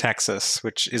normally in Texas,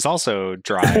 which is also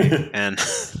dry. And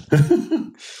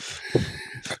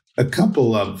a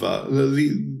couple of,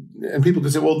 and people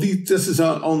can say, well, this is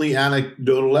only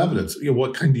anecdotal evidence. You know,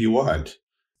 what kind do you want?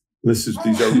 These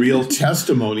are real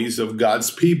testimonies of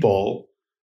God's people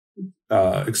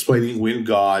explaining when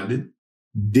God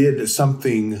did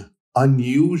something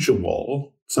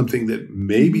unusual, something that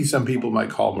maybe some people might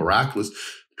call miraculous.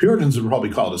 Puritans would probably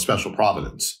call it a special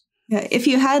providence. Yeah, if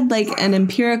you had like an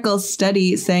empirical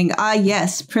study saying,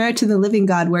 yes, prayer to the living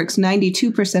God works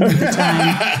 92% of the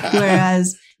time,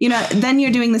 whereas, then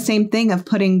you're doing the same thing of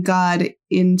putting God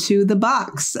into the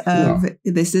box of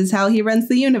this is how he runs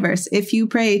the universe. If you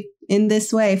pray in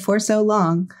this way for so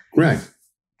long. Right.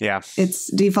 Yeah.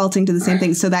 It's defaulting to the same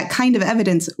thing. So that kind of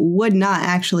evidence would not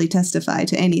actually testify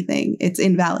to anything. It's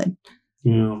invalid.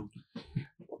 Yeah.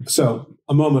 So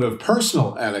a moment of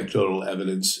personal anecdotal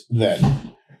evidence that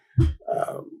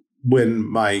when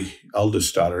my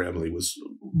eldest daughter, Emily, was a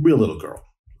real little girl,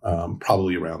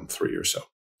 probably around 3 or so,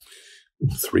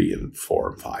 3 and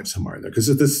 4 and 5, somewhere in there. Because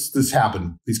this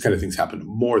happened, these kind of things happened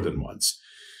more than once.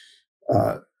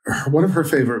 One of her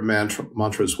favorite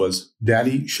mantras was,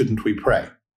 "Daddy, shouldn't we pray?"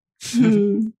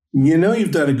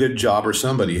 You've done a good job, or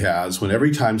somebody has, when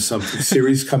every time something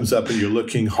serious comes up and you're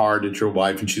looking hard at your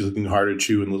wife and she's looking hard at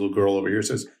you and the little girl over here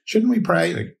says, "Shouldn't we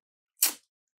pray?" Like,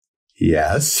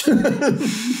 yes,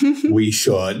 we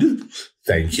should.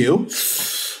 Thank you.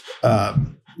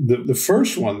 The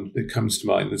first one that comes to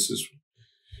mind, this is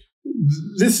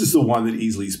the one that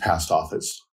easily is passed off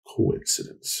as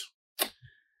coincidence.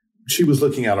 She was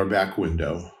looking out our back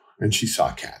window and she saw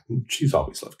a cat. And she's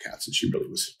always loved cats, and she really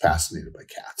was fascinated by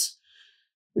cats.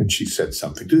 And she said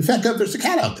something to the effect of, "There's a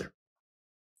cat out there."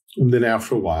 And then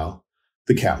after a while,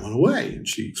 the cat went away, and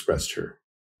she expressed her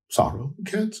sorrow. "The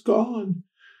cat's gone."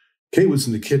 Kate was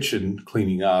in the kitchen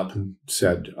cleaning up and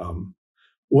said,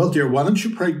 "Well, dear, why don't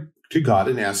you pray to God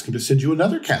and ask him to send you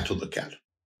another cat to look at?"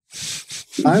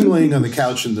 I'm laying on the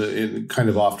couch in kind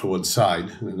of off to one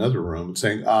side in another room and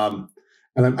saying,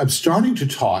 and I'm starting to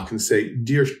talk and say,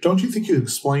 "Dear, don't you think you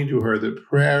explain to her that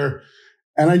prayer..."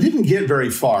 And I didn't get very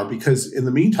far because in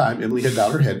the meantime, Emily had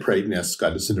bowed her head, prayed, and asked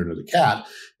God to send her another cat.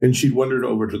 And she'd wandered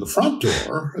over to the front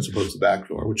door as opposed to the back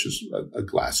door, which is a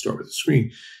glass door with a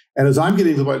screen. And as I'm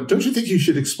getting to the point, "Don't you think you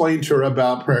should explain to her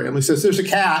about prayer?" Emily says, "There's a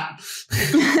cat."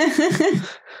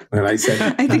 And I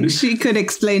said, "I think she could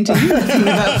explain to you nothing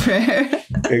about prayer."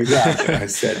 Exactly. I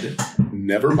said,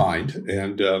 "Never mind."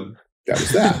 And that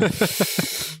was that.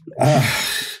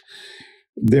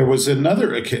 There was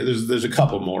another, there's a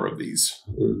couple more of these.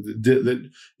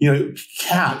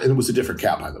 Cat, and it was a different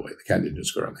cat, by the way. The cat didn't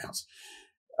just go around the house.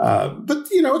 But,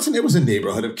 it was a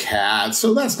neighborhood of cats,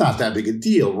 so that's not that big a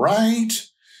deal, right?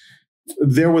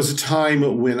 There was a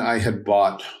time when I had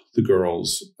bought the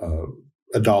girls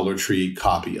a Dollar Tree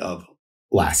copy of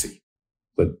Lassie,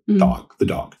 the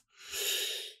dog.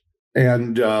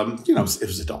 And, it was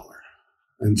 $1.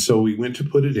 And so we went to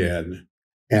put it in,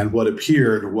 and what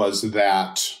appeared was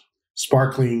that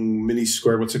sparkling mini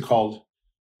square, what's it called?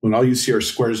 When all you see are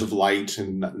squares of light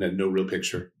and no real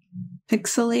picture.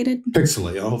 Pixelated?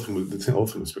 Pixelated. The whole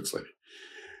thing was pixelated.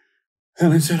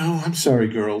 And I said, "Oh, I'm sorry,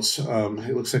 girls.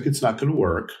 It looks like it's not going to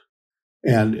work."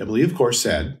 And Emily, of course,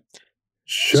 said,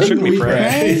 Shouldn't we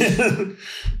pray?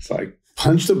 So I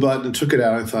punched the button and took it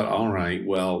out. I thought, all right,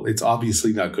 well, it's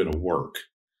obviously not going to work.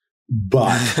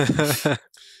 But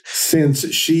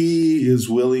Since she is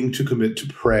willing to commit to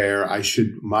prayer,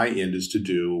 my end is to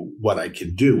do what I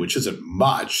can do, which isn't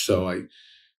much. So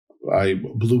I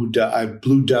blew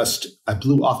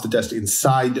off the dust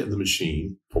inside the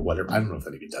machine for whatever. I don't know if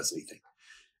that even does anything.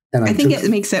 And I think it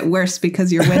makes it worse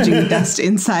because you're wedging the dust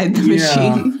inside the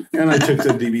machine. And I took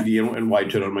the DVD and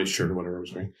wiped it on my shirt or whatever I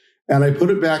was wearing. And I put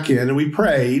it back in and we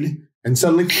prayed. And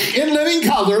suddenly, in living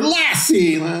color,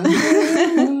 Lassie.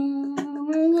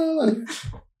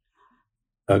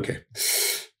 Okay.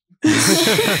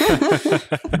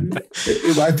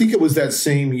 I think it was that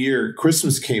same year,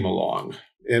 Christmas came along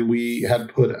and we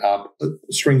had put up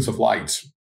strings of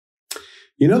lights.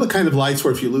 You know the kind of lights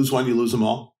where if you lose one, you lose them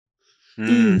all?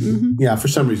 Mm-hmm. Yeah, for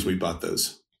some reason we bought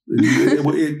those.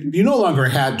 You no longer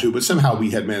had to, but somehow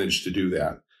we had managed to do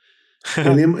that.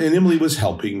 And Emily was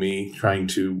helping me, trying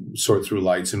to sort through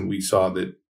lights, and we saw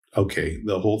that, okay,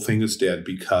 the whole thing is dead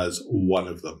because one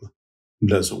of them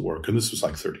doesn't work. And this was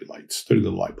like 30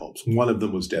 little light bulbs. One of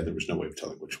them was dead. There was no way of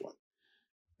telling which one.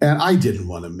 And I didn't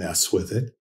want to mess with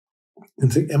it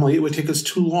and think, Emily, it would take us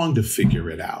too long to figure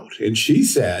it out. And she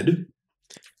said,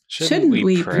 Shouldn't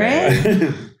we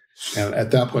pray? And at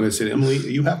that point, I said, Emily,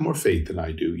 you have more faith than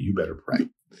I do. You better pray.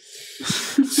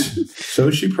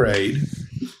 So she prayed.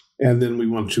 And then we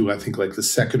went to, I think, like the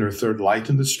second or third light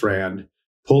in the strand,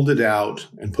 pulled it out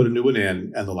and put a new one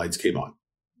in, and the lights came on.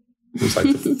 It was like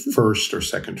the first or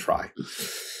second try.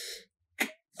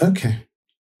 Okay.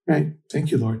 Right.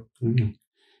 Thank you, Lord. Mm-hmm.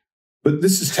 But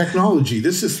this is technology.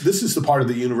 This is the part of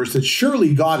the universe that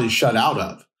surely God is shut out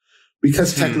of.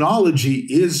 Because technology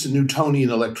is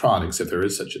Newtonian electronics, if there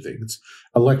is such a thing. It's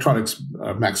electronics,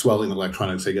 Maxwellian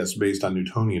electronics, I guess, based on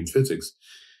Newtonian physics.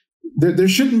 There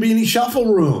shouldn't be any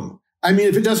shuffle room. I mean,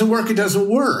 if it doesn't work, it doesn't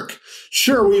work.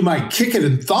 Sure, we might kick it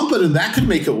and thump it, and that could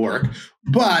make it work.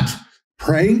 But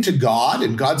praying to God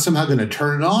and God's somehow going to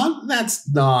turn it on, that's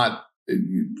not...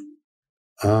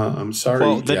 I'm sorry.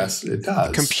 Well, yes, it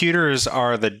does. Computers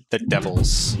are the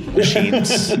devil's machines.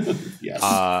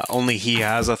 Yes. Only he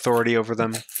has authority over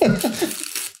them.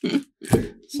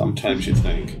 Sometimes you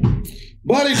think.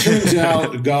 But it turns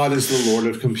out God is the Lord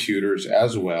of computers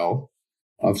as well,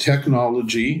 of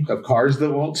technology, of cars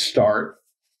that won't start,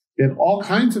 and all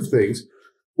kinds of things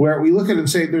where we look at it and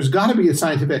say, there's got to be a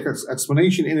scientific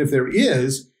explanation. And if there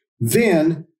is,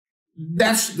 then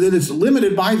that is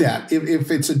limited by that.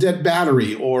 If it's a dead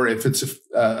battery, or if it's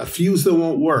a fuse that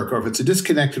won't work, or if it's a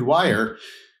disconnected wire,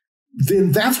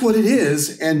 then that's what it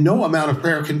is. And no amount of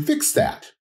prayer can fix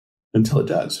that until it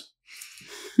does.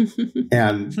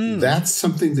 And that's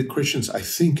something that Christians, I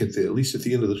think, at least at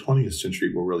the end of the 20th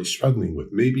century, were really struggling with.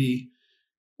 Maybe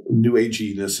New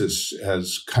Aginess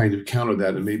has kind of countered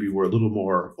that, and maybe we're a little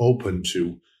more open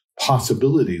to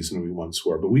possibilities than we once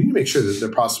were. But we need to make sure that the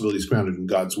possibility is grounded in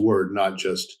God's word, not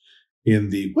just in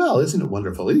the, well, isn't it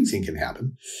wonderful? Anything can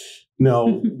happen.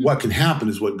 No, what can happen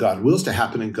is what God wills to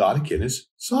happen, and God, again, is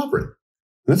sovereign.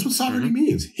 And that's what sovereignty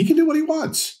means. He can do what he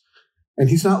wants. And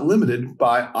he's not limited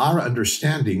by our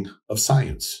understanding of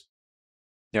science.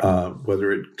 Yep.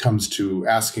 Whether it comes to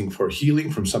asking for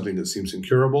healing from something that seems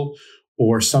incurable,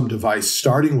 or some device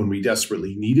starting when we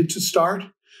desperately need it to start.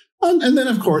 And then,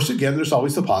 of course, again, there's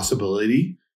always the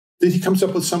possibility that he comes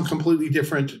up with some completely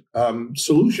different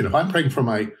solution. If I'm praying for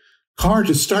my car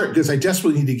to start because I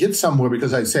desperately need to get somewhere,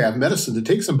 because I say I have medicine to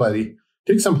take someplace,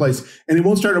 and it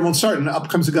won't start, and up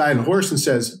comes a guy on a horse and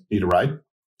says, "Need a ride?"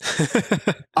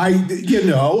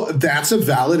 That's a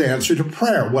valid answer to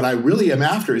prayer. What I really am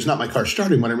after is not my car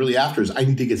starting. What I'm really after is I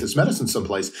need to get this medicine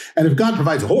someplace. And if God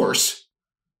provides a horse,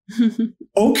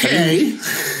 okay,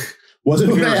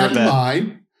 wasn't what I had in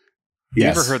mind. You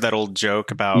ever heard that old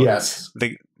joke about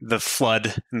the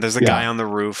flood? And there's a guy on the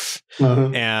roof,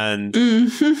 and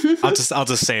I'll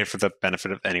just say it for the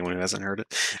benefit of anyone who hasn't heard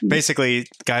it. Basically,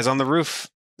 guy's on the roof,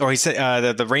 or he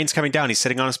said the rain's coming down. He's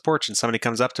sitting on his porch, and somebody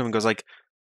comes up to him and goes like,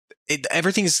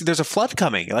 "There's a flood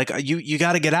coming. Like you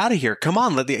got to get out of here. Come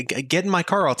on, get in my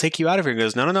car. I'll take you out of here." He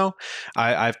goes, "No.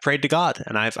 I've prayed to God,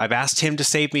 and I've asked Him to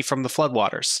save me from the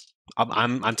floodwaters.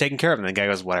 I'm taking care of him." And the guy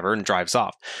goes, "Whatever," and drives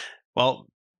off. Well,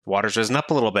 water's risen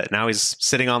up a little bit. Now he's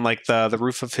sitting on like the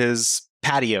roof of his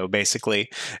patio, basically.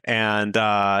 And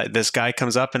this guy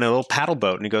comes up in a little paddle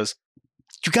boat, and he goes,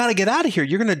 "You got to get out of here.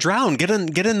 You're going to drown. Get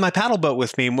in my paddle boat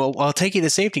with me, and I'll take you to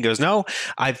safety." He goes, "No,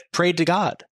 I've prayed to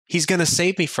God. He's going to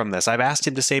save me from this. I've asked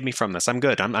him to save me from this. I'm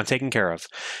good. I'm taken care of."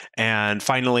 And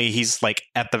finally, he's like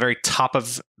at the very top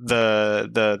of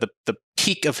the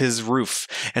peak of his roof,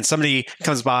 and somebody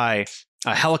comes by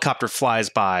a helicopter flies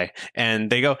by, and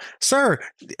they go, "Sir,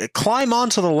 climb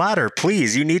onto the ladder,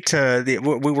 please. You need to.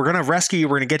 We're going to rescue you.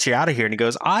 We're going to get you out of here." And he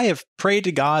goes, "I have prayed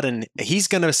to God, and He's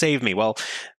going to save me." Well,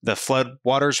 the flood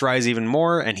waters rise even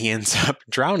more, and he ends up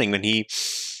drowning. When he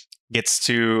gets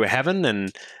to heaven,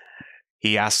 and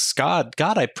he asks God,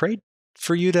 "I prayed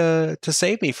for you to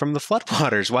save me from the flood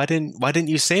waters. Why didn't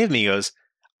you save me?" He goes,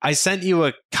 "I sent you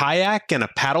a kayak and a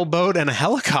paddle boat and a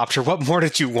helicopter. What more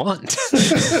did you want?"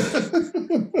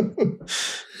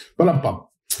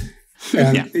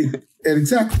 And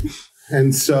exactly.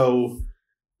 And so,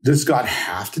 does God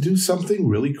have to do something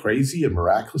really crazy and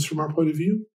miraculous from our point of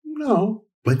view? No.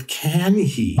 But can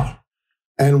He?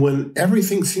 And when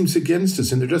everything seems against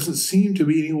us and there doesn't seem to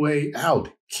be any way out,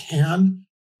 can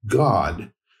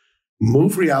God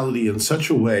move reality in such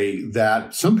a way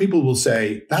that some people will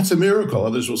say, that's a miracle.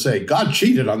 Others will say, God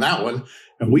cheated on that one.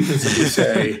 And we can simply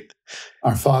say,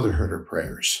 our Father heard our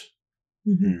prayers.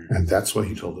 Mm-hmm. And that's why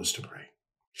He told us to pray.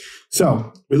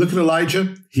 So we look at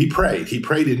Elijah. He prayed. He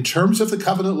prayed in terms of the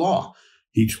covenant law.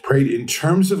 He prayed in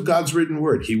terms of God's written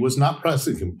word. He was not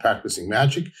practicing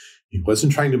magic. He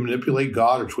wasn't trying to manipulate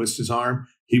God or twist His arm.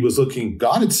 He was looking,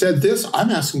 God had said this. I'm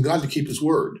asking God to keep His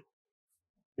word.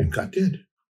 And God did.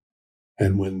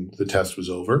 And when the test was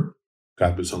over,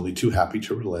 God was only too happy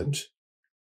to relent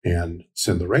and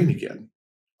send the rain again,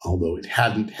 although it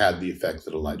hadn't had the effect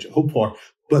that Elijah hoped for.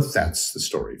 But that's the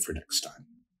story for next time.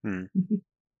 Mm-hmm.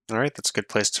 All right, that's a good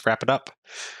place to wrap it up.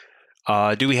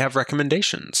 Do we have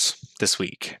recommendations this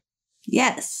week?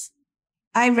 Yes.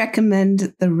 I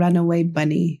recommend The Runaway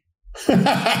Bunny.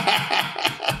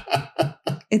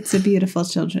 It's a beautiful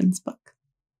children's book.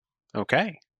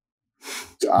 Okay.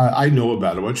 I know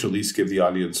about it. Why don't you at least give the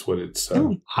audience what it's...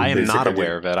 I am not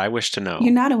aware of it. I wish to know.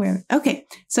 You're not aware of it. Okay.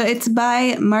 So it's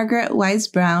by Margaret Wise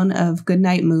Brown of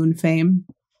Goodnight Moon fame.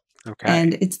 Okay.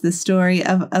 And it's the story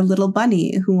of a little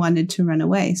bunny who wanted to run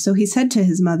away. So he said to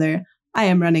his mother, "I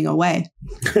am running away."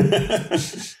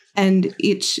 And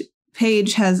each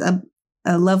page has a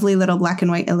lovely little black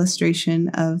and white illustration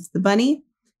of the bunny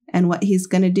and what he's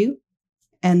going to do.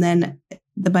 And then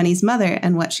the bunny's mother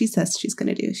and what she says she's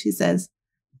going to do. She says,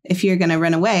 "If you're going to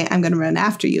run away, I'm going to run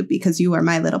after you because you are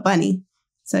my little bunny."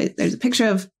 So there's a picture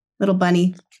of little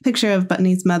bunny, picture of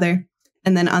bunny's mother.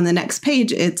 And then on the next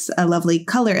page, it's a lovely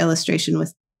color illustration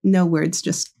with no words,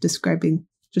 just describing,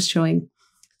 just showing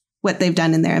what they've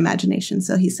done in their imagination.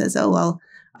 So he says, "Oh, well,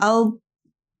 I'll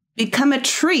become a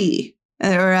tree,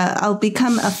 or I'll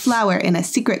become a flower in a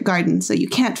secret garden so you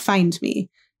can't find me."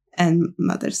 And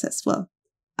mother says, "Well,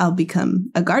 I'll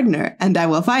become a gardener and I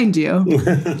will find you."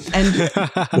 And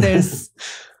there's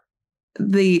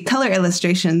the color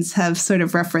illustrations have sort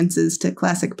of references to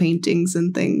classic paintings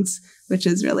and things, which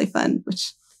is really fun,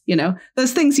 which, you know,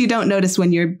 those things you don't notice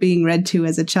when you're being read to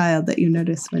as a child that you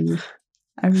notice when you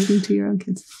are reading to your own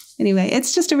kids. Anyway,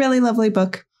 it's just a really lovely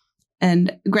book,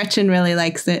 and Gretchen really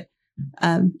likes it.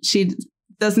 She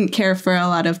doesn't care for a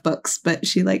lot of books, but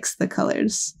she likes the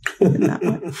colors in that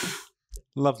one.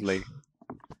 Lovely.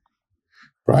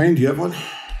 Brian, do you have one?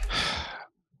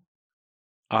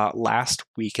 Last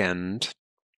weekend,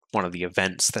 one of the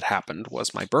events that happened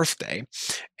was my birthday.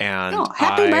 And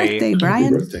happy birthday,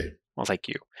 Brian. Happy birthday. Well, thank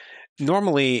you.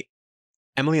 Normally,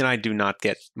 Emily and I do not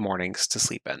get mornings to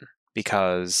sleep in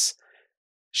because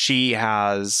she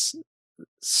has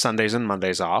Sundays and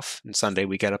Mondays off. And Sunday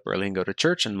we get up early and go to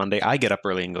church, and Monday I get up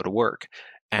early and go to work.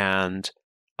 And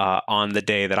on the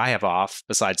day that I have off,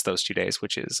 besides those 2 days,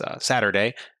 which is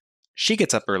Saturday, she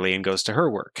gets up early and goes to her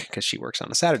work because she works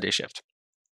on a Saturday shift.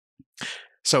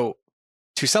 So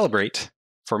to celebrate,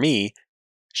 for me,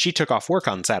 she took off work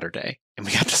on Saturday and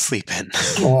we got to sleep in,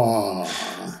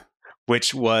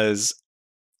 which was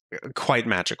quite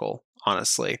magical,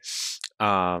 honestly.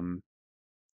 And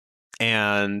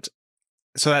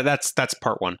so that's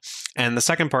part one. And the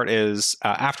second part is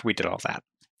after we did all that,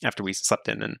 after we slept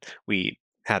in and we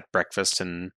had breakfast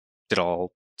and did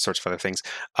all sorts of other things,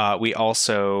 we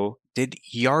also did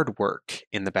yard work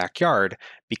in the backyard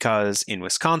because in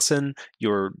Wisconsin,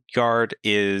 your yard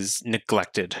is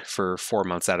neglected for 4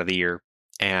 months out of the year.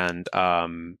 And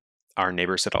our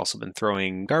neighbors had also been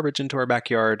throwing garbage into our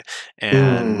backyard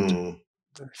and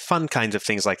fun kinds of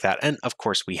things like that. And of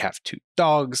course, we have 2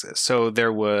 dogs. So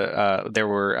there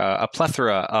were a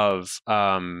plethora of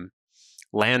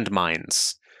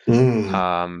landmines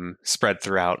spread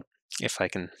throughout, if I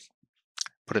can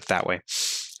put it that way.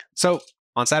 So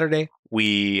on Saturday,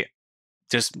 we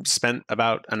just spent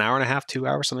about an hour and a half, 2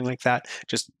 hours, something like that,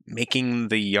 just making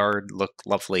the yard look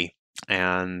lovely.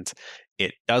 And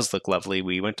it does look lovely.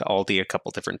 We went to Aldi a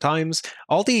couple different times.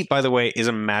 Aldi, by the way, is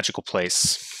a magical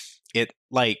place.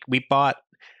 we bought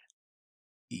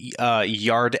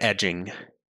yard edging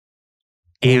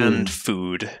and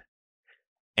food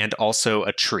and also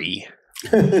a tree.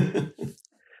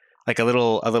 Like a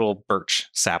little birch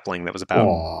sapling that was about,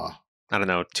 Aww. I don't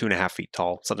know, 2.5 feet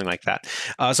tall, something like that.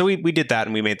 So we did that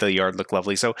and we made the yard look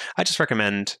lovely. So I just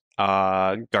recommend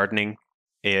gardening.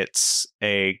 It's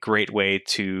a great way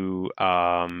to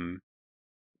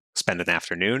spend an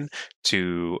afternoon,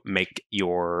 to make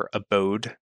your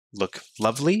abode look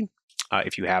lovely.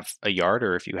 If you have a yard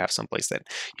or if you have someplace that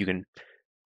you can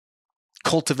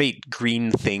cultivate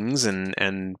green things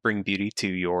and bring beauty to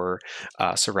your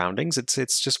surroundings,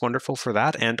 it's just wonderful for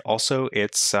that. And also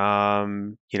it's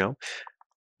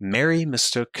Mary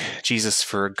mistook Jesus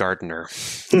for a gardener,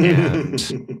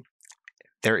 and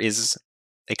there is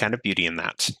a kind of beauty in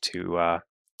that to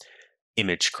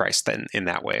image Christ in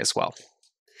that way as well.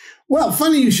 Well,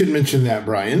 funny you should mention that,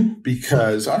 Brian,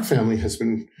 because our family has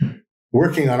been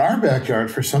working on our backyard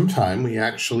for some time. We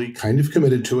actually kind of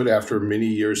committed to it after many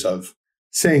years of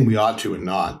saying we ought to and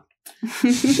not.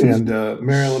 And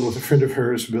Marilyn, with a friend of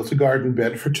hers, built a garden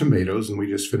bed for tomatoes, and we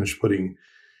just finished putting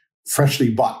freshly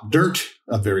bought dirt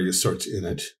of various sorts in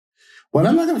it. Well,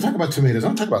 I'm not going to talk about tomatoes. I'm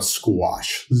going to talk about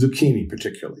squash, zucchini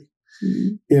particularly.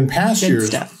 In past years,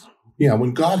 stuff.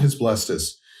 When God has blessed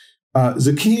us,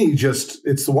 zucchini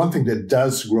it's the one thing that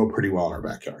does grow pretty well in our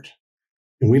backyard.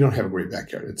 And we don't have a great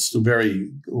backyard. It's a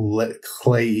very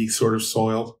clayey sort of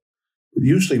soil.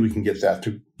 Usually we can get that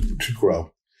to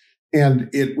grow.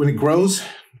 And when it grows,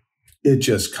 it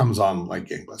just comes on like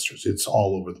gangbusters. It's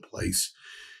all over the place.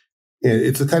 And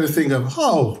it's the kind of thing of,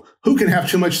 who can have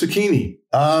too much zucchini?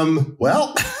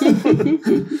 Well,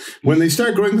 when they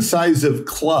start growing the size of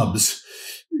clubs,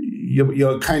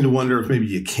 you kind of wonder if maybe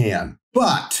you can.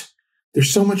 But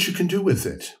there's so much you can do with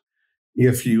it.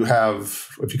 If you come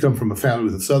from a family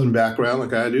with a Southern background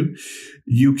like I do,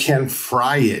 you can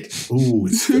fry it. Ooh,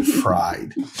 it's good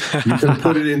fried. You can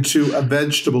put it into a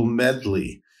vegetable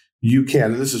medley. You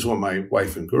can, and this is what my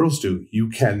wife and girls do, you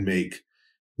can make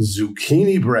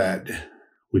zucchini bread,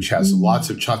 which has lots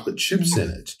of chocolate chips in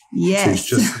it. Yes.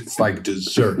 So it's like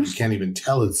dessert. You can't even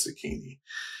tell it's zucchini.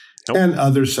 Nope. And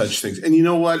other such things. And you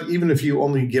know what? Even if you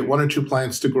only get 1 or 2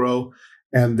 plants to grow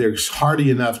and they're hardy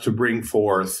enough to bring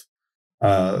forth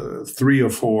 3 or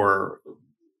 4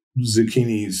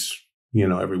 zucchinis,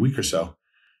 every week or so,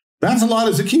 that's a lot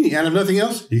of zucchini. And if nothing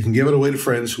else, you can give it away to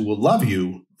friends who will love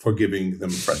you for giving them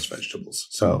fresh vegetables.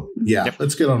 So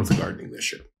Let's get on with the gardening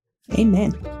this year.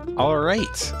 Amen. All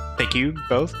right. Thank you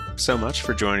both so much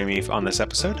for joining me on this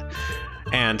episode.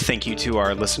 And thank you to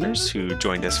our listeners who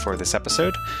joined us for this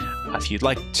episode. If you'd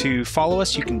like to follow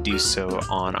us, you can do so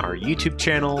on our YouTube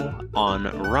channel, on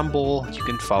Rumble. You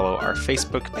can follow our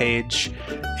Facebook page.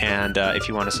 And if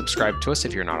you want to subscribe to us,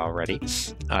 if you're not already,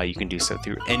 you can do so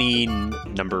through any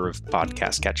number of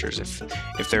podcast catchers.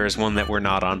 If there is one that we're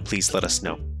not on, please let us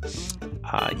know.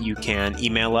 You can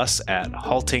email us at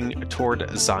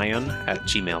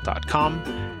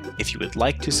haltingtowardzion@gmail.com. If you would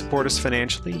like to support us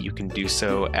financially, you can do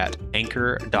so at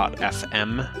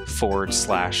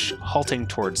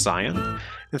anchor.fm/haltingtowardzion.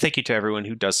 And thank you to everyone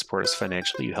who does support us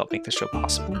financially. You help make the show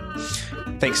possible.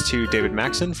 Thanks to David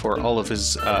Maxon for all of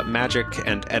his magic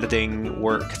and editing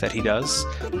work that he does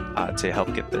to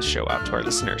help get this show out to our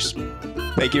listeners.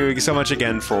 Thank you so much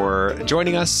again for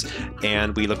joining us,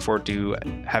 and we look forward to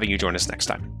having you join us next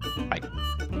time. Bye.